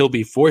 he'll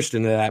be forced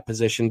into that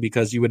position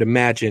because you would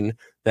imagine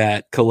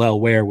that Kel'el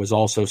Ware was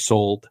also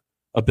sold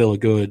a bill of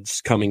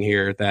goods coming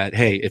here that,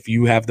 hey, if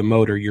you have the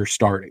motor, you're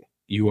starting.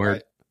 You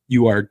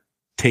are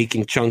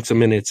taking chunks of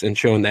minutes and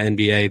showing the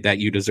NBA that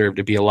you deserve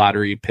to be a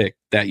lottery pick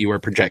that you are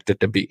projected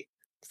to be.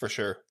 For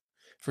sure.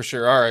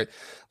 All right.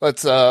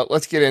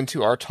 Let's get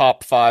into our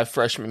top 5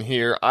 freshmen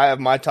here. I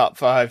have my top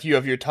 5. You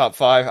have your top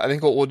 5. I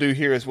think what we'll do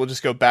here is we'll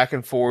just go back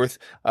and forth.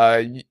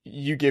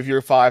 You give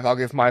your 5. I'll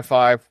give my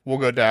 5. We'll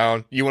go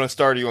down. You want to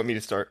start or you want me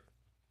to start?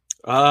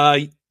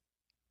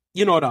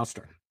 You know what? I'll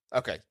start.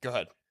 Okay, go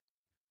ahead.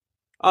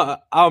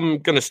 I'm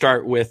going to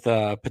start with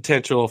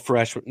potential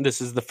freshman. This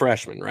is the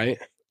freshman, right?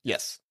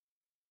 Yes.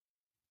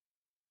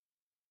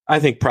 I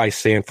think Pryce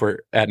Sandfort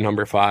at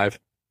number 5.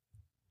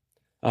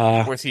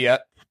 Where's he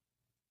at?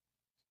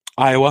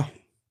 Iowa.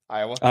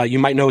 You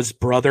might know his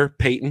brother,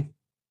 Peyton.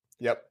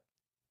 Yep.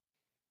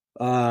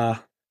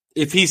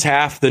 If he's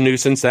half the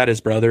nuisance that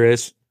his brother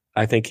is,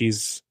 I think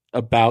he's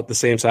about the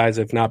same size,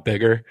 if not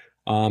bigger.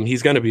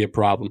 He's going to be a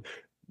problem.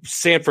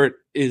 Sandfort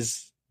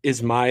is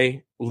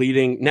my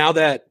leading. Now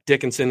that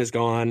Dickinson is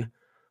gone,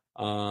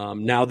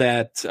 now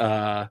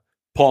that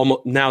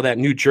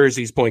New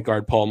Jersey's point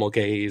guard Paul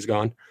Mulcahy is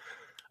gone,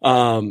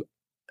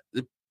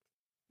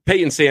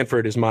 Peyton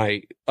Sandfort is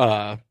my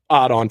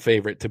odd-on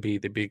favorite to be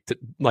the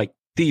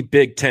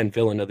Big Ten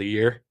villain of the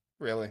year.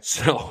 Really?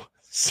 So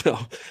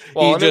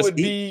well,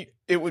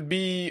 it would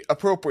be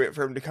appropriate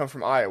for him to come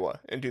from Iowa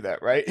and do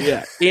that, right?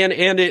 Yeah, and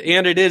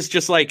it is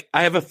just like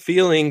I have a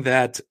feeling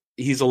that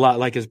he's a lot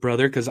like his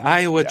brother because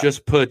Iowa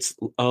just puts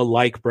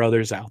like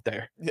brothers out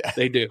there. Yeah,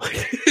 they do.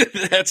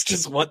 That's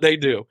just what they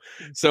do.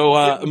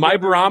 So my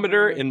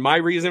barometer and my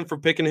reason for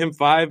picking him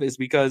 5 is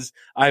because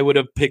I would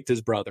have picked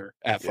his brother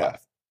at 5.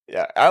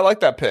 Yeah, I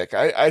like that pick.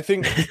 I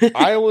think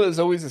Iowa is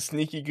always a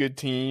sneaky good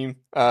team.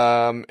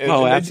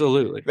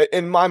 Absolutely.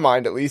 In my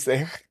mind, at least,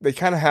 they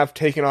kind of have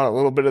taken on a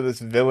little bit of this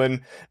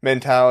villain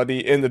mentality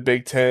in the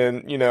Big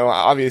Ten. You know,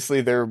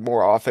 obviously they're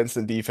more offense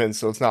than defense,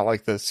 so it's not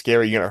like the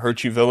scary, gonna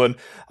hurt you villain.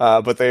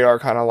 But they are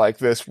kind of like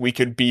this. We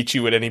could beat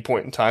you at any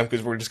point in time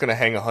because we're just gonna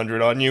hang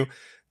 100 on you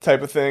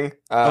type of thing.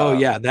 Oh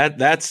yeah,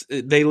 that's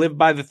they live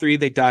by the three,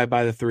 they die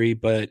by the three.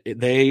 But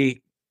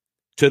they,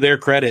 to their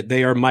credit,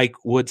 they are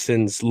Mike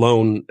Woodson's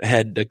lone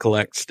head to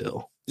collect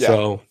still. Yeah.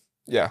 So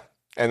yeah,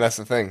 and that's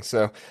the thing.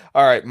 So,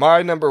 all right,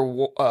 my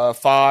number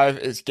 5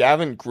 is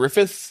Gavin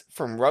Griffiths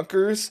from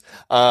Rutgers.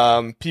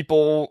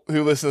 People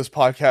who listen to this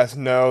podcast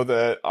know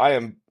that I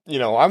am,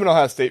 I'm an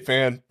Ohio State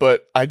fan,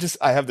 but I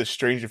have this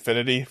strange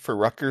affinity for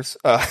Rutgers.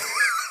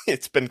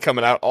 It's been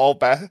coming out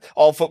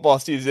all football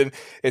season.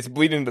 It's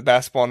bleeding into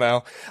basketball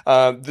now.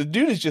 The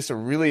dude is just a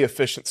really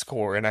efficient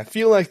scorer, and I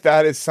feel like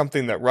that is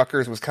something that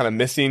Rutgers was kind of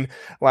missing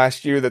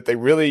last year that they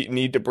really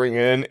need to bring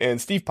in. And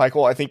Steve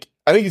Pikiell, I think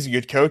he's a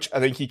good coach. I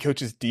think he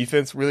coaches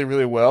defense really,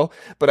 really well.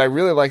 But I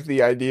really like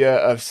the idea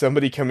of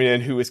somebody coming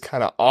in who is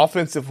kind of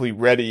offensively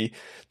ready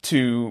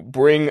to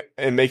bring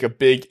and make a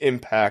big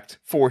impact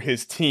for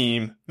his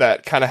team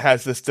that kind of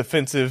has this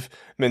defensive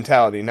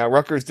mentality. Now,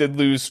 Rutgers did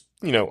lose,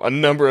 a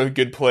number of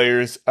good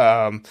players.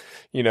 What's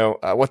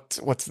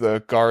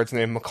the guard's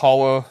name?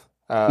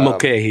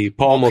 Mulcahy,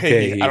 Paul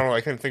Mulcahy. I don't know.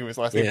 I couldn't think of his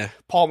last name. Yeah.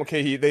 Paul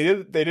Mulcahy.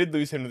 They did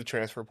lose him to the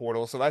transfer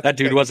portal. So that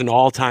dude was an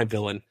all-time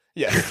villain.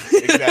 Yeah,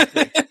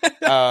 exactly.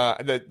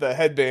 The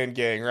headband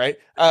gang, right?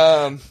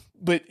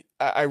 But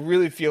I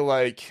really feel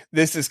like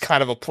this is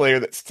kind of a player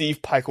that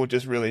Steve Pikiell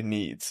just really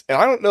needs. And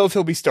I don't know if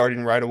he'll be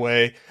starting right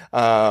away.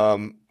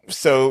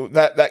 So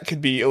that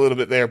could be a little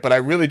bit there, but I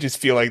really just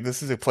feel like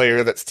this is a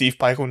player that Steve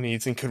Pikiell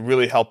needs and could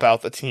really help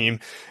out the team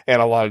in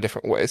a lot of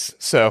different ways.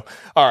 So,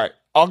 all right,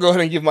 I'll go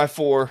ahead and give my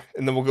 4,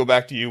 and then we'll go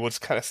back to you. We'll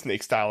just kind of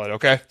snake style it,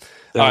 okay?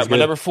 All right, my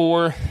number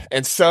 4,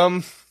 and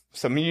some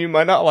of you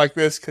might not like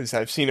this because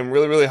I've seen him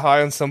really, really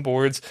high on some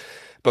boards,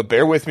 but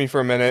bear with me for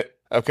a minute,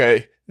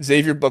 okay?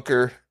 Xavier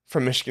Booker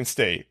from Michigan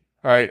State.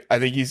 All right, I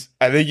think he's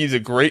a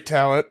great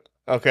talent,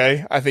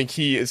 okay? I think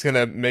he is going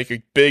to make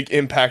a big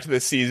impact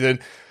this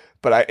season.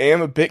 But I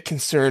am a bit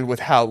concerned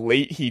with how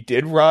late he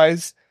did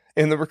rise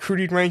in the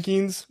recruiting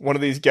rankings. One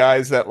of these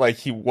guys that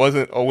he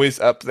wasn't always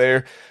up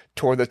there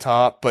toward the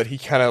top, but he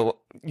kind of,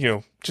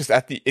 just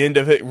at the end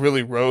of it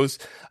really rose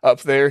up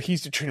there.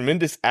 He's a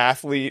tremendous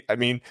athlete. I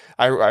mean,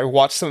 I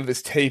watched some of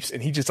his tapes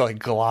and he just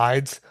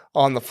glides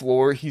on the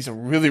floor. He's a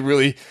really,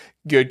 really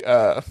good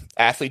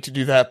athlete to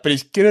do that, but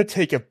he's going to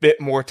take a bit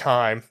more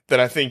time than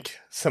I think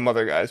some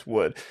other guys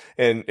would.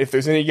 And if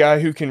there's any guy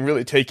who can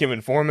really take him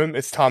and form him,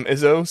 it's Tom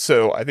Izzo.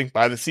 So I think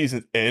by the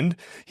season's end,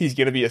 he's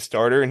going to be a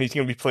starter and he's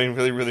going to be playing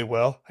really, really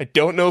well. I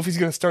don't know if he's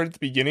going to start at the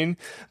beginning,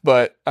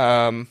 but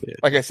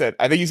like I said,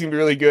 I think he's going to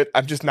be really good.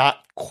 I'm just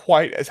not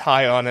quite as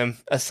high on him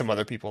as some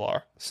other people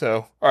are.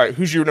 So, all right,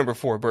 who's your number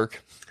 4,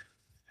 Burke?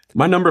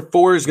 My number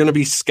 4 is going to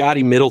be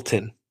Scotty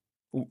Middleton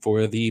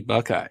for the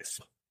Buckeyes.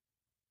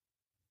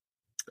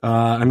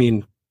 I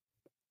mean,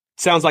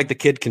 sounds like the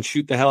kid can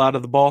shoot the hell out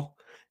of the ball.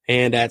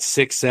 And at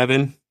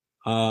 6'7",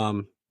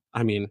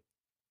 I mean,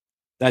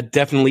 that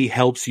definitely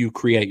helps you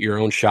create your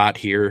own shot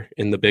here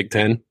in the Big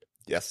Ten.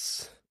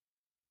 Yes.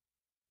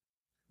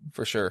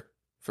 For sure.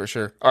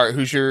 All right,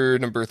 who's your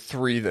number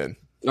 3 then?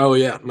 Oh,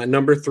 yeah, my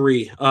number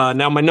 3.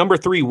 Now, my number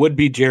 3 would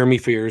be Jeremy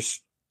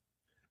Fears.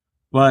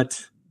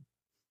 But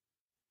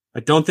I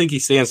don't think he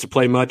stands to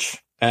play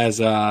much, as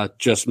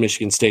just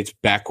Michigan State's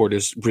backcourt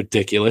is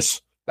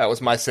ridiculous. That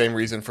was my same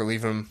reason for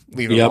leaving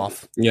him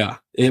off. Yeah,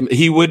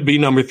 he would be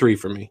number 3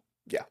 for me.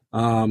 Yeah.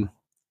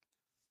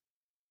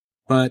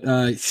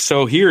 But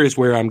so here is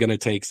where I'm going to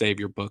take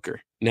Xavier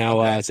Booker.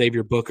 Now,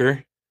 Xavier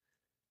Booker,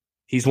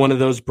 he's one of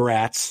those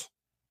brats.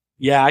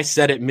 Yeah, I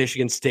said it,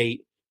 Michigan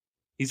State.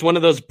 He's one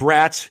of those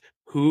brats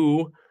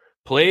who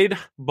played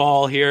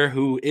ball here,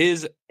 who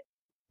is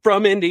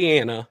from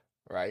Indiana,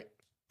 right?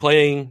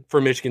 Playing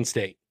for Michigan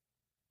State.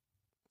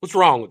 What's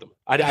wrong with him?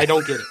 I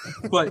don't get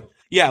it. But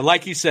yeah,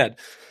 like you said,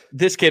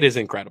 this kid is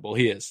incredible.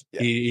 He is.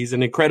 Yeah. He's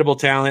an incredible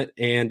talent,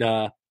 and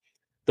the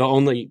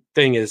only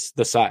thing is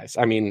the size.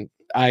 I mean,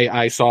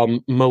 I saw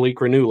Malik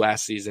Renew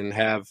last season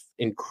have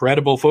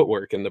incredible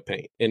footwork in the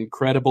paint,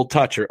 incredible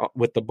touch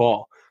with the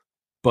ball.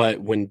 But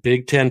when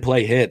Big Ten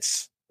play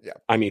hits,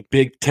 I mean,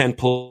 Big Ten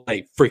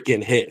play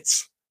freaking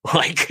hits.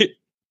 Like,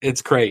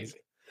 it's crazy.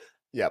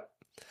 Yep.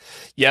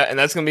 Yeah, and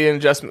that's going to be an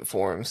adjustment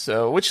for him.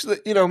 So,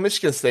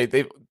 Michigan State,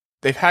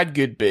 they've had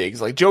good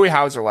bigs. Like Joey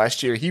Hauser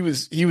last year, he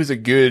was a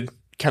good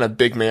kind of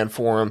big man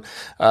for him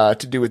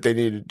to do what they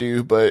needed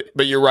to do. But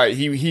you're right,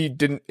 he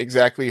didn't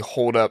exactly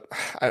hold up.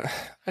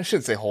 I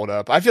shouldn't say hold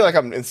up. I feel like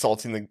I'm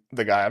insulting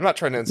the guy. I'm not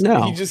trying to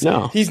insult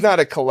him. He's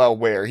not a Kalel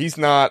Ware. He's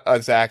not a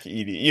Zach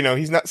Edey.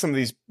 He's not some of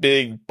these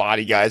big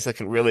body guys that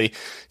can really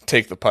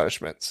take the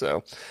punishment.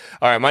 So,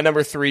 all right, my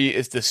number 3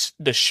 is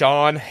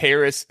Deshaun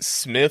Harris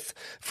Smith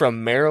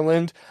from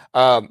Maryland.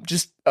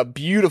 Just a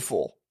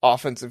beautiful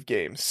offensive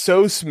game.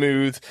 So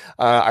smooth.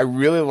 I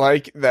really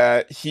like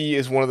that he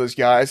is one of those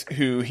guys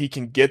who he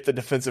can get the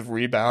defensive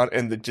rebound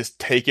and then just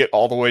take it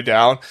all the way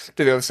down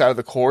to the other side of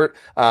the court.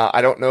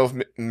 I don't know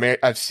if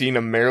I've seen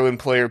a Maryland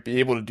player be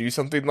able to do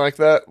something like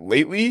that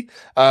lately.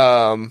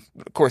 Of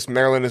course,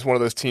 Maryland is one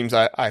of those teams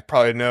I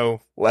probably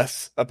know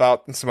less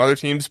about than some other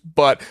teams,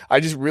 but I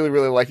just really,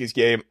 really like his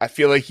game. I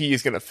feel like he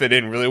is going to fit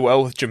in really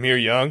well with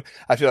Jameer Young.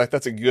 I feel like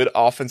that's a good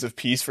offensive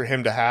piece for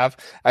him to have.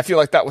 I feel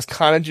like that was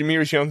kind of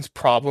Jameer Young's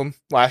problem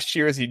last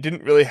year, is he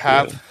didn't really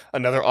have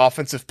another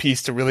offensive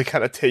piece to really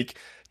kind of take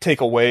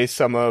away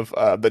some of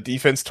the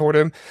defense toward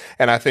him.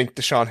 And I think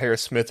Deshaun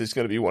Harris-Smith is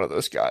going to be one of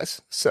those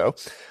guys. So,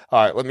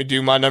 all right, let me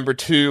do my number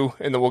 2,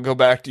 and then we'll go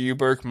back to you,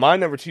 Burke. My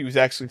number 2 is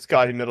actually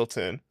Scotty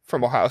Middleton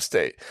from Ohio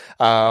State.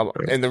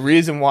 And the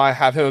reason why I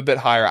have him a bit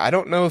higher, I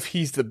don't know if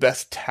he's the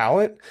best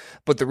talent,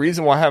 but the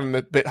reason why I have him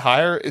a bit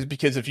higher is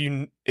because if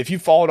you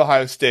followed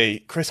Ohio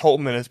State, Chris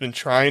Holtmann has been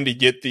trying to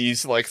get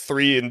these like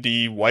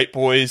 3-and-D white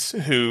boys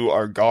who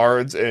are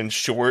guards and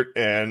short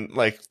and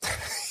like,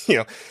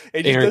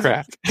 Aaron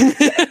Craft.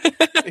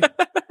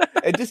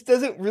 It just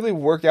doesn't really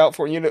work out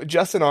for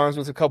Justin Arms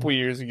was a couple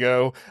years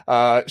ago.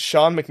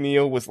 Sean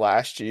McNeil was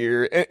last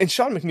year, and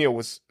Sean McNeil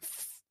was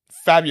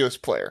fabulous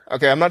player.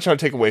 Okay, I'm not trying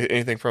to take away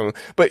anything from him,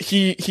 but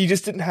he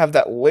just didn't have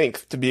that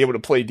length to be able to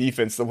play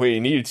defense the way he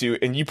needed to.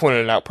 And you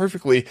pointed it out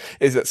perfectly,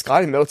 is that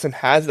Scotty Middleton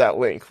has that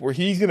length where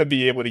he's going to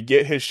be able to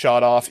get his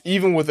shot off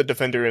even with a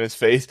defender in his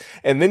face,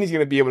 and then he's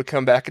going to be able to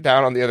come back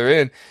down on the other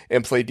end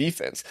and play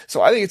defense.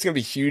 So I think it's going to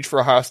be huge for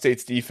Ohio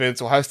State's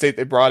defense. Ohio State,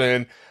 they brought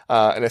in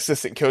an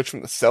assistant coach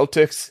from the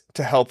Celtics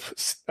to help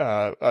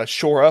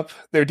shore up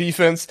their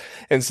defense.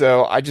 And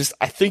so I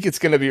think it's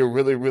going to be a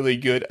really, really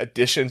good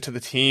addition to the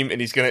team,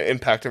 and he's going to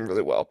impact them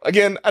really well.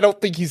 Again, I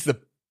don't think he's the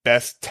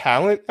best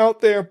talent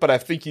out there, but I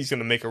think he's going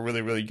to make a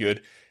really, really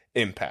good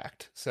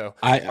impact. So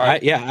I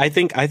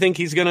think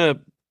he's going to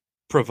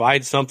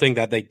provide something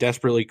that they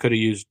desperately could have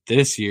used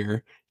this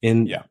year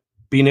in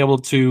being able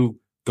to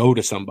go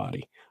to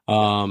somebody.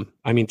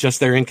 Just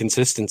their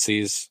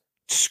inconsistencies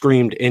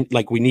screamed in,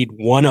 like, we need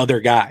one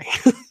other guy.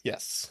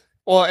 Yes.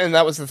 Well, and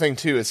that was the thing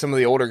too, is some of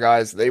the older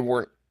guys, they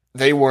weren't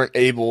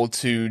able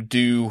to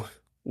do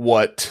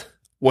what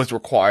was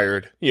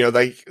required.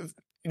 Like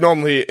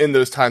normally in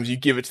those times you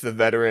give it to the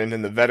veteran,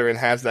 and the veteran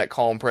has that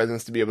calm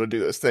presence to be able to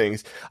do those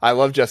things. I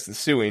love Justin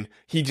Sewing.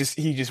 He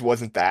just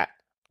wasn't that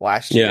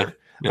last year.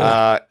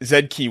 Yeah.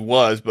 Zed Key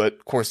was, but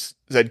of course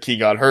Zed Key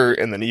got hurt,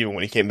 and then even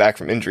when he came back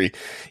from injury,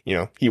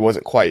 he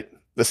wasn't quite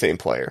the same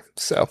player.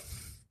 So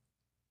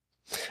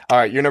all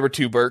right, your number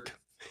 2, Burke.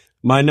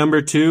 My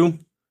number 2,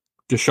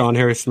 Deshaun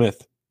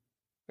Harris-Smith.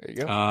 There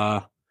you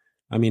go.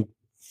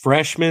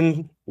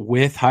 Freshman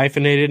with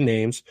hyphenated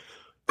names,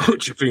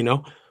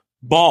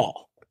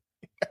 ball.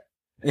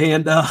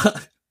 And,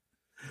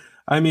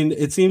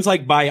 it seems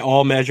like by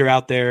all measure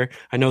out there,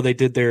 I know they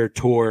did their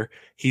tour.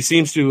 He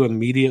seems to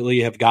immediately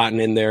have gotten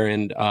in there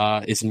and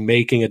is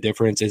making a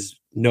difference,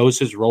 knows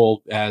his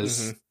role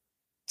as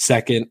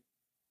second.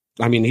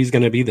 He's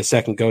going to be the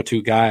second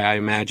go-to guy, I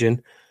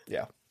imagine.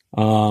 Yeah.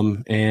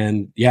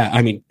 Again,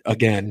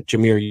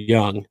 Jameer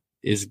Young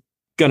is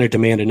going to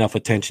demand enough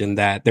attention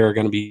that there are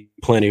going to be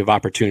plenty of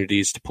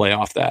opportunities to play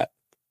off that.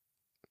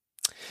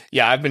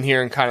 Yeah, I've been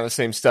hearing kind of the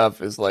same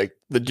stuff, is like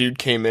the dude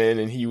came in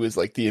and he was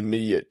like the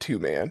immediate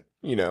 2-man,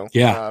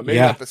 maybe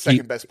not the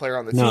second best player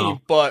on the team,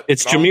 but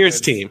it's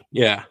Jameer's team.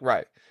 Yeah.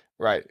 Right.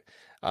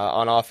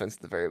 On offense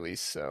at the very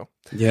least. So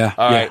all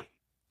right.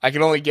 I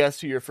can only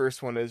guess who your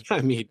first one is.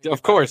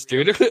 Of course,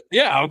 dude.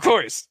 Yeah, of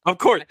course.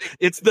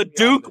 It's the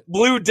Duke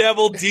Blue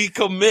Devil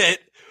decommit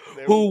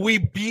who we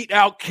beat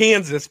out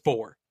Kansas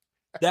for.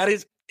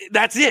 That's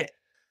it.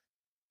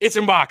 It's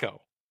Mbako.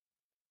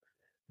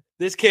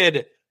 This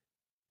kid,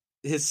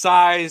 his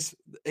size,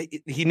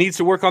 he needs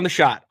to work on the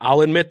shot.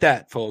 I'll admit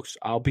that, folks.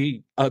 I'll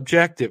be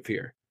objective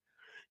here.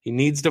 He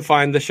needs to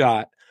find the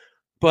shot.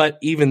 But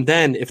even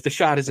then, if the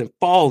shot isn't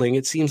falling,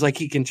 it seems like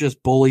he can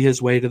just bully his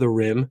way to the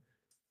rim.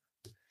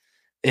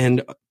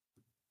 And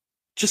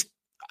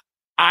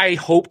I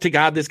hope to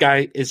God this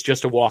guy is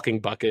just a walking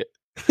bucket.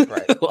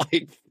 Right.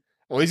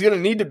 Well, he's going to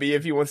need to be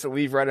if he wants to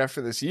leave right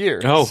after this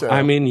year. Oh, so,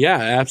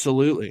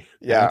 absolutely.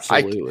 Yeah,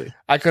 absolutely.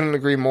 I couldn't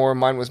agree more.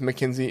 Mine was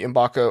Mackenzie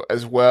Mbako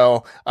as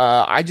well.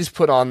 I just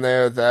put on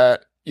there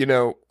that,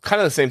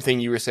 kind of the same thing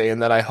you were saying,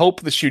 that I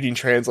hope the shooting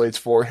translates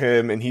for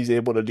him and he's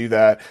able to do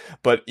that.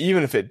 But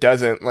even if it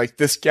doesn't, like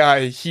this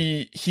guy,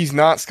 he's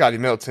not Scotty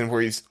Middleton,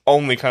 where he's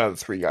only kind of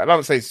the 3 guy. I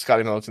don't say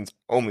Scotty Middleton's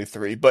only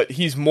 3, but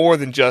he's more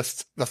than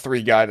just the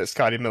 3 guy that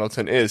Scotty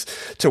Middleton is,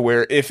 to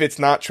where if it's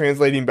not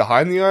translating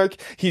behind the arc,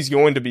 he's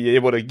going to be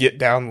able to get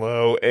down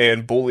low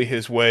and bully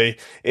his way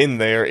in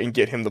there and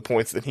get him the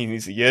points that he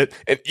needs to get.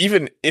 And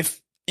even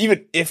if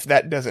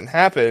that doesn't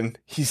happen,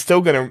 he's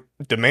still going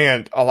to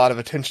demand a lot of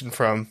attention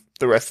from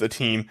the rest of the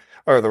team,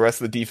 or the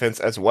rest of the defense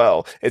as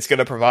well. It's going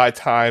to provide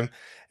time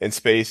and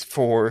space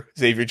for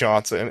Xavier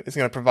Johnson. It's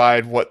going to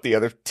provide what the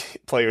other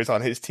players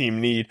on his team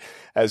need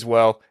as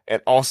well.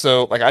 And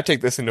also, like, I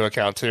take this into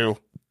account too.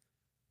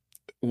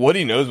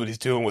 Woody knows what he's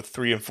doing with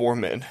 3 and 4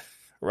 men,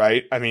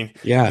 right?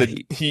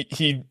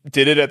 He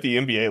did it at the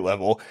NBA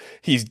level.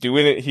 He's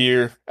doing it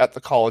here at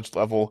the college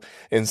level.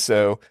 And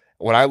so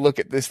when I look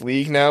at this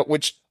league now,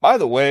 which, by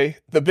the way,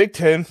 the Big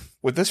Ten,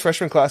 with this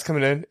freshman class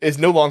coming in, is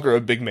no longer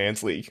a big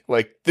man's league.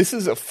 Like, this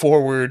is a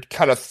forward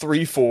kind of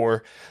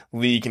 3-4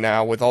 league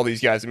now with all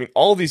these guys. I mean,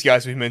 all of these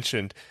guys we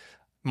mentioned,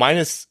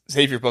 minus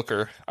Xavier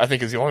Booker, I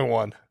think is the only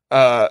one.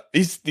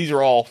 These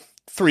are all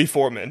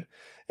 3-4 men.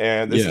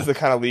 And this is the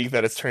kind of league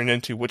that it's turned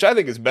into, which I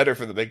think is better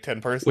for the Big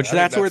Ten personally. Which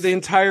that's where the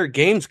entire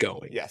game's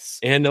going. Yes.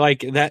 And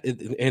like that,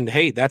 and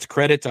hey, that's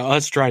credit to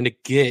us trying to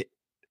get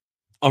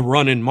a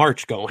run in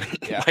March going,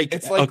 Yeah.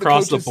 it's like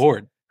across the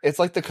board. It's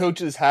like the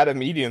coaches had a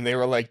meeting and they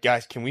were like,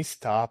 guys, can we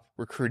stop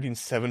recruiting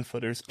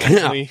 7-footers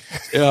only?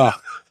 Yeah.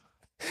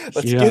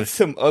 Let's get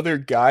some other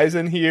guys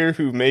in here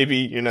who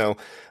maybe,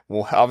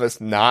 will have us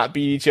not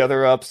beat each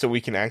other up so we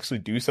can actually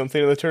do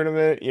something in the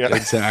tournament.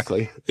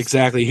 Exactly.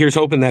 Here's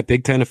hoping that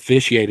Big Ten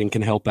officiating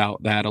can help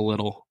out that a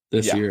little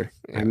this year.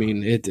 Yeah. I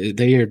mean,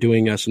 they are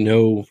doing us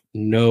no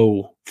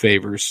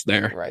favors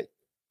there.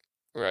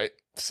 Right.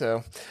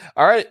 So,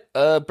 all right,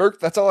 Burke,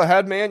 that's all I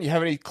had, man. You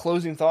have any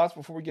closing thoughts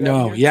before we get out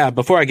of here? Yeah.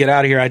 Before I get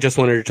out of here, I just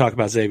wanted to talk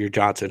about Xavier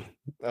Johnson.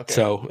 Okay.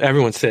 So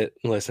everyone sit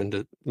and listen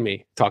to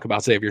me talk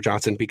about Xavier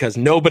Johnson because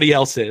nobody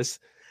else is.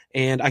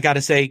 And I got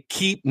to say,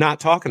 keep not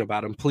talking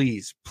about him,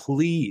 please.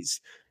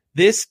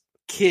 This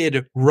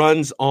kid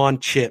runs on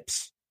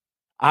chips.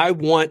 I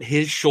want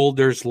his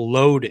shoulders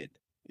loaded.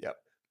 Yep.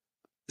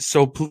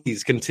 So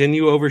please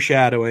continue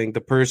overshadowing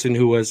the person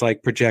who was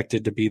like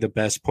projected to be the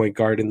best point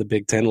guard in the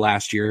Big Ten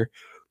last year,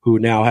 who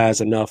now has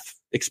enough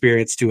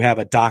experience to have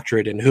a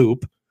doctorate in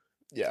hoop.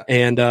 Yeah.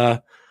 And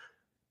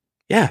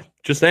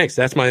just thanks.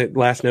 That's my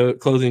last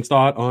closing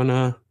thought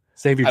on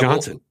Xavier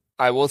Johnson.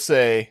 I will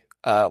say,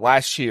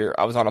 last year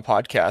I was on a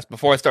podcast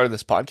before I started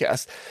this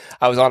podcast.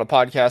 I was on a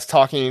podcast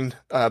talking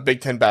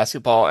Big Ten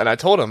basketball, and I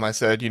told him, I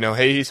said,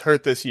 hey, he's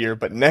hurt this year,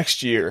 but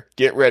next year,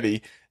 get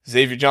ready.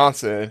 Xavier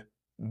Johnson,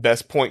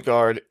 best point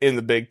guard in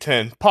the Big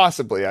Ten.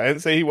 Possibly. I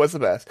didn't say he was the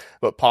best,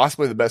 but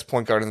possibly the best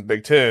point guard in the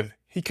Big Ten.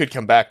 He could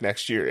come back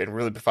next year and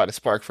really provide a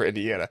spark for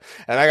Indiana.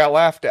 And I got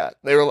laughed at.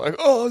 They were like,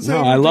 "Oh,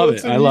 Xavier I love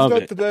Johnson, it. I love he's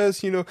not it. the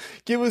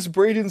best. Give us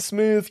Braden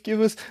Smith,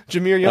 give us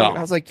Jameer Young." And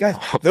I was like, guys,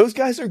 those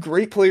guys are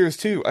great players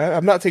too.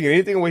 I'm not taking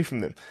anything away from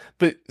them.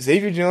 But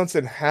Xavier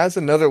Johnson has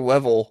another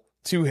level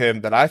to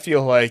him that I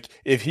feel like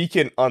if he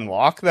can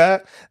unlock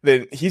that,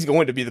 then he's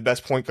going to be the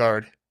best point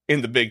guard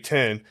in the Big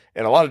Ten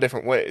in a lot of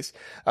different ways.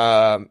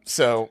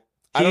 So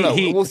I don't know.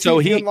 We'll see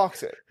if he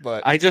unlocks it.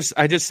 But I just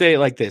say it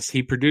like this: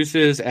 he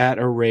produces at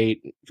a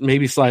rate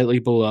maybe slightly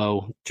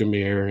below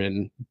Jameer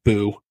and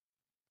Boo,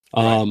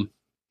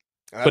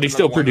 but he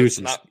still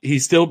produces. He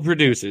still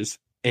produces,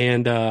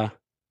 and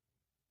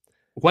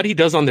what he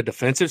does on the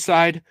defensive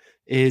side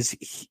is,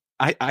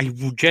 I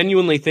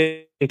genuinely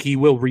think he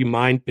will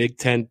remind Big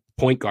Ten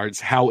point guards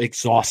how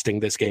exhausting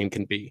this game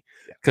can be,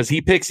 because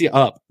he picks you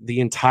up the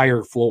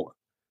entire floor,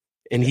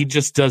 and he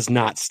just does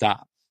not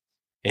stop.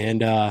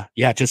 And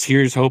just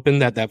here's hoping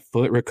that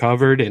foot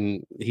recovered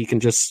and he can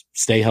just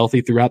stay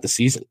healthy throughout the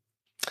season.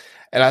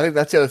 And I think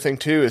that's the other thing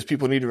too, is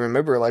people need to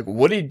remember, like,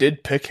 Woody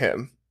did pick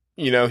him.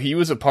 He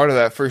was a part of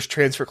that first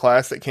transfer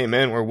class that came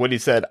in where Woody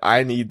said,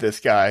 I need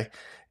this guy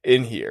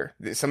in here.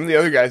 Some of the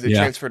other guys, they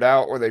transferred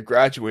out or they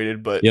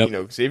graduated, but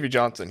Xavier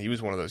Johnson, he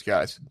was one of those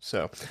guys.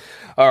 So,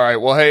 all right.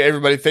 Well, hey,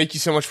 everybody, thank you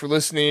so much for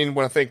listening.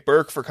 Want to thank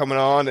Burke for coming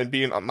on and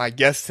being my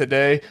guest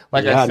today.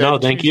 Like I said,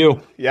 thank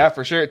you. Yeah,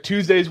 for sure.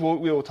 Tuesdays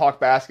we will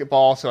talk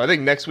basketball. So I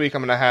think next week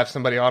I'm going to have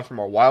somebody on from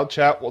our Wild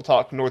Chat. We'll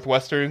talk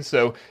Northwestern.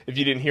 So if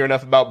you didn't hear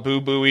enough about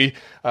Boo Buie,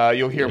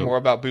 you'll hear more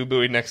about Boo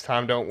Buie next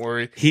time. Don't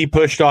worry. He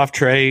pushed off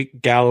Trey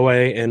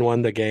Galloway and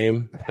won the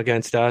game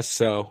against us.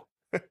 So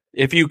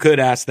if you could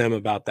ask them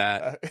about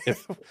that.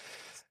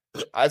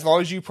 As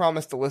long as you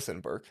promise to listen,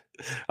 Burke.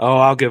 Oh,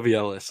 I'll give you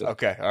a listen.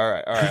 Okay. All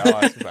right. I'll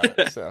ask about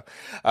it. So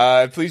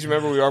please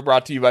remember, we are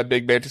brought to you by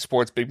Big Banter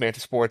Sports,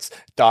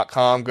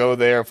 bigbantersports.com. Go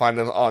there, find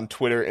them on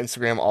Twitter,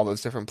 Instagram, all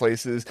those different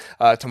places.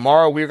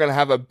 Tomorrow we're going to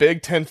have a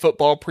Big Ten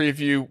football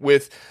preview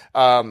with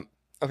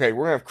we're going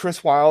to have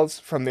Chris Wilds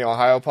from the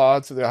Ohio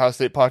Pod, so the Ohio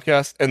State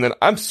podcast. And then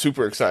I'm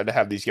super excited to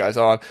have these guys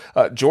on.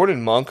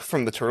 Jordan Monk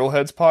from the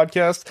Turtleheads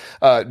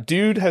podcast.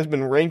 Dude has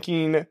been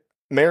ranking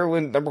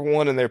Maryland number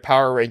 1 in their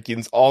power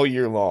rankings all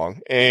year long.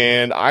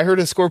 And I heard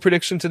his score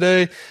prediction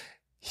today.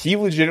 He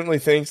legitimately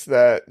thinks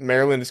that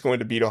Maryland is going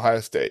to beat Ohio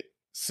State.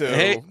 So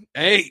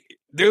Hey,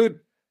 dude.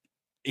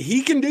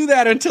 He can do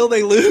that until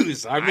they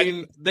lose. I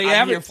mean, they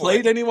haven't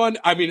played anyone.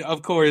 I mean,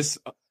 of course,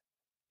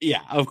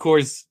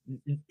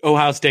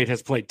 Ohio State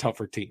has played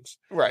tougher teams.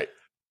 Right.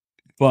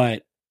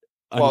 But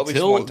at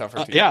least one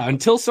tougher team.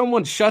 Until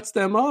someone shuts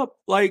them up,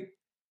 like,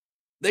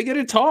 they get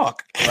to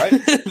talk.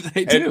 Right?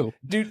 They do.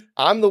 Dude,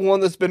 I'm the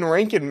one that's been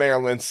ranking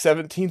Maryland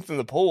 17th in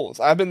the polls.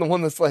 I've been the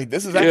one that's like,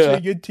 this is actually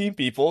a good team,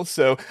 people.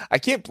 So I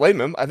can't blame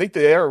them. I think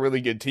they are a really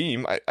good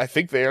team. I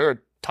think they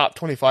are top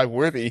 25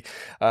 worthy.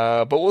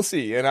 But we'll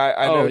see. And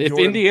I know if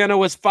Indiana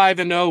was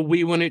 5-0,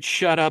 we wouldn't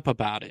shut up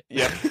about it.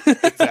 Yeah,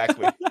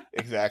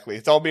 exactly.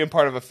 It's all being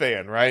part of a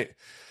fan, right?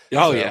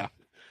 Oh, yeah.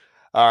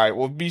 All right.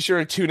 Well, be sure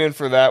to tune in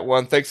for that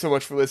one. Thanks so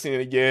much for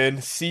listening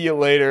again. See you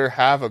later.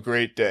 Have a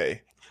great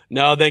day.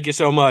 No, thank you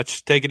so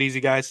much. Take it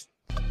easy, guys.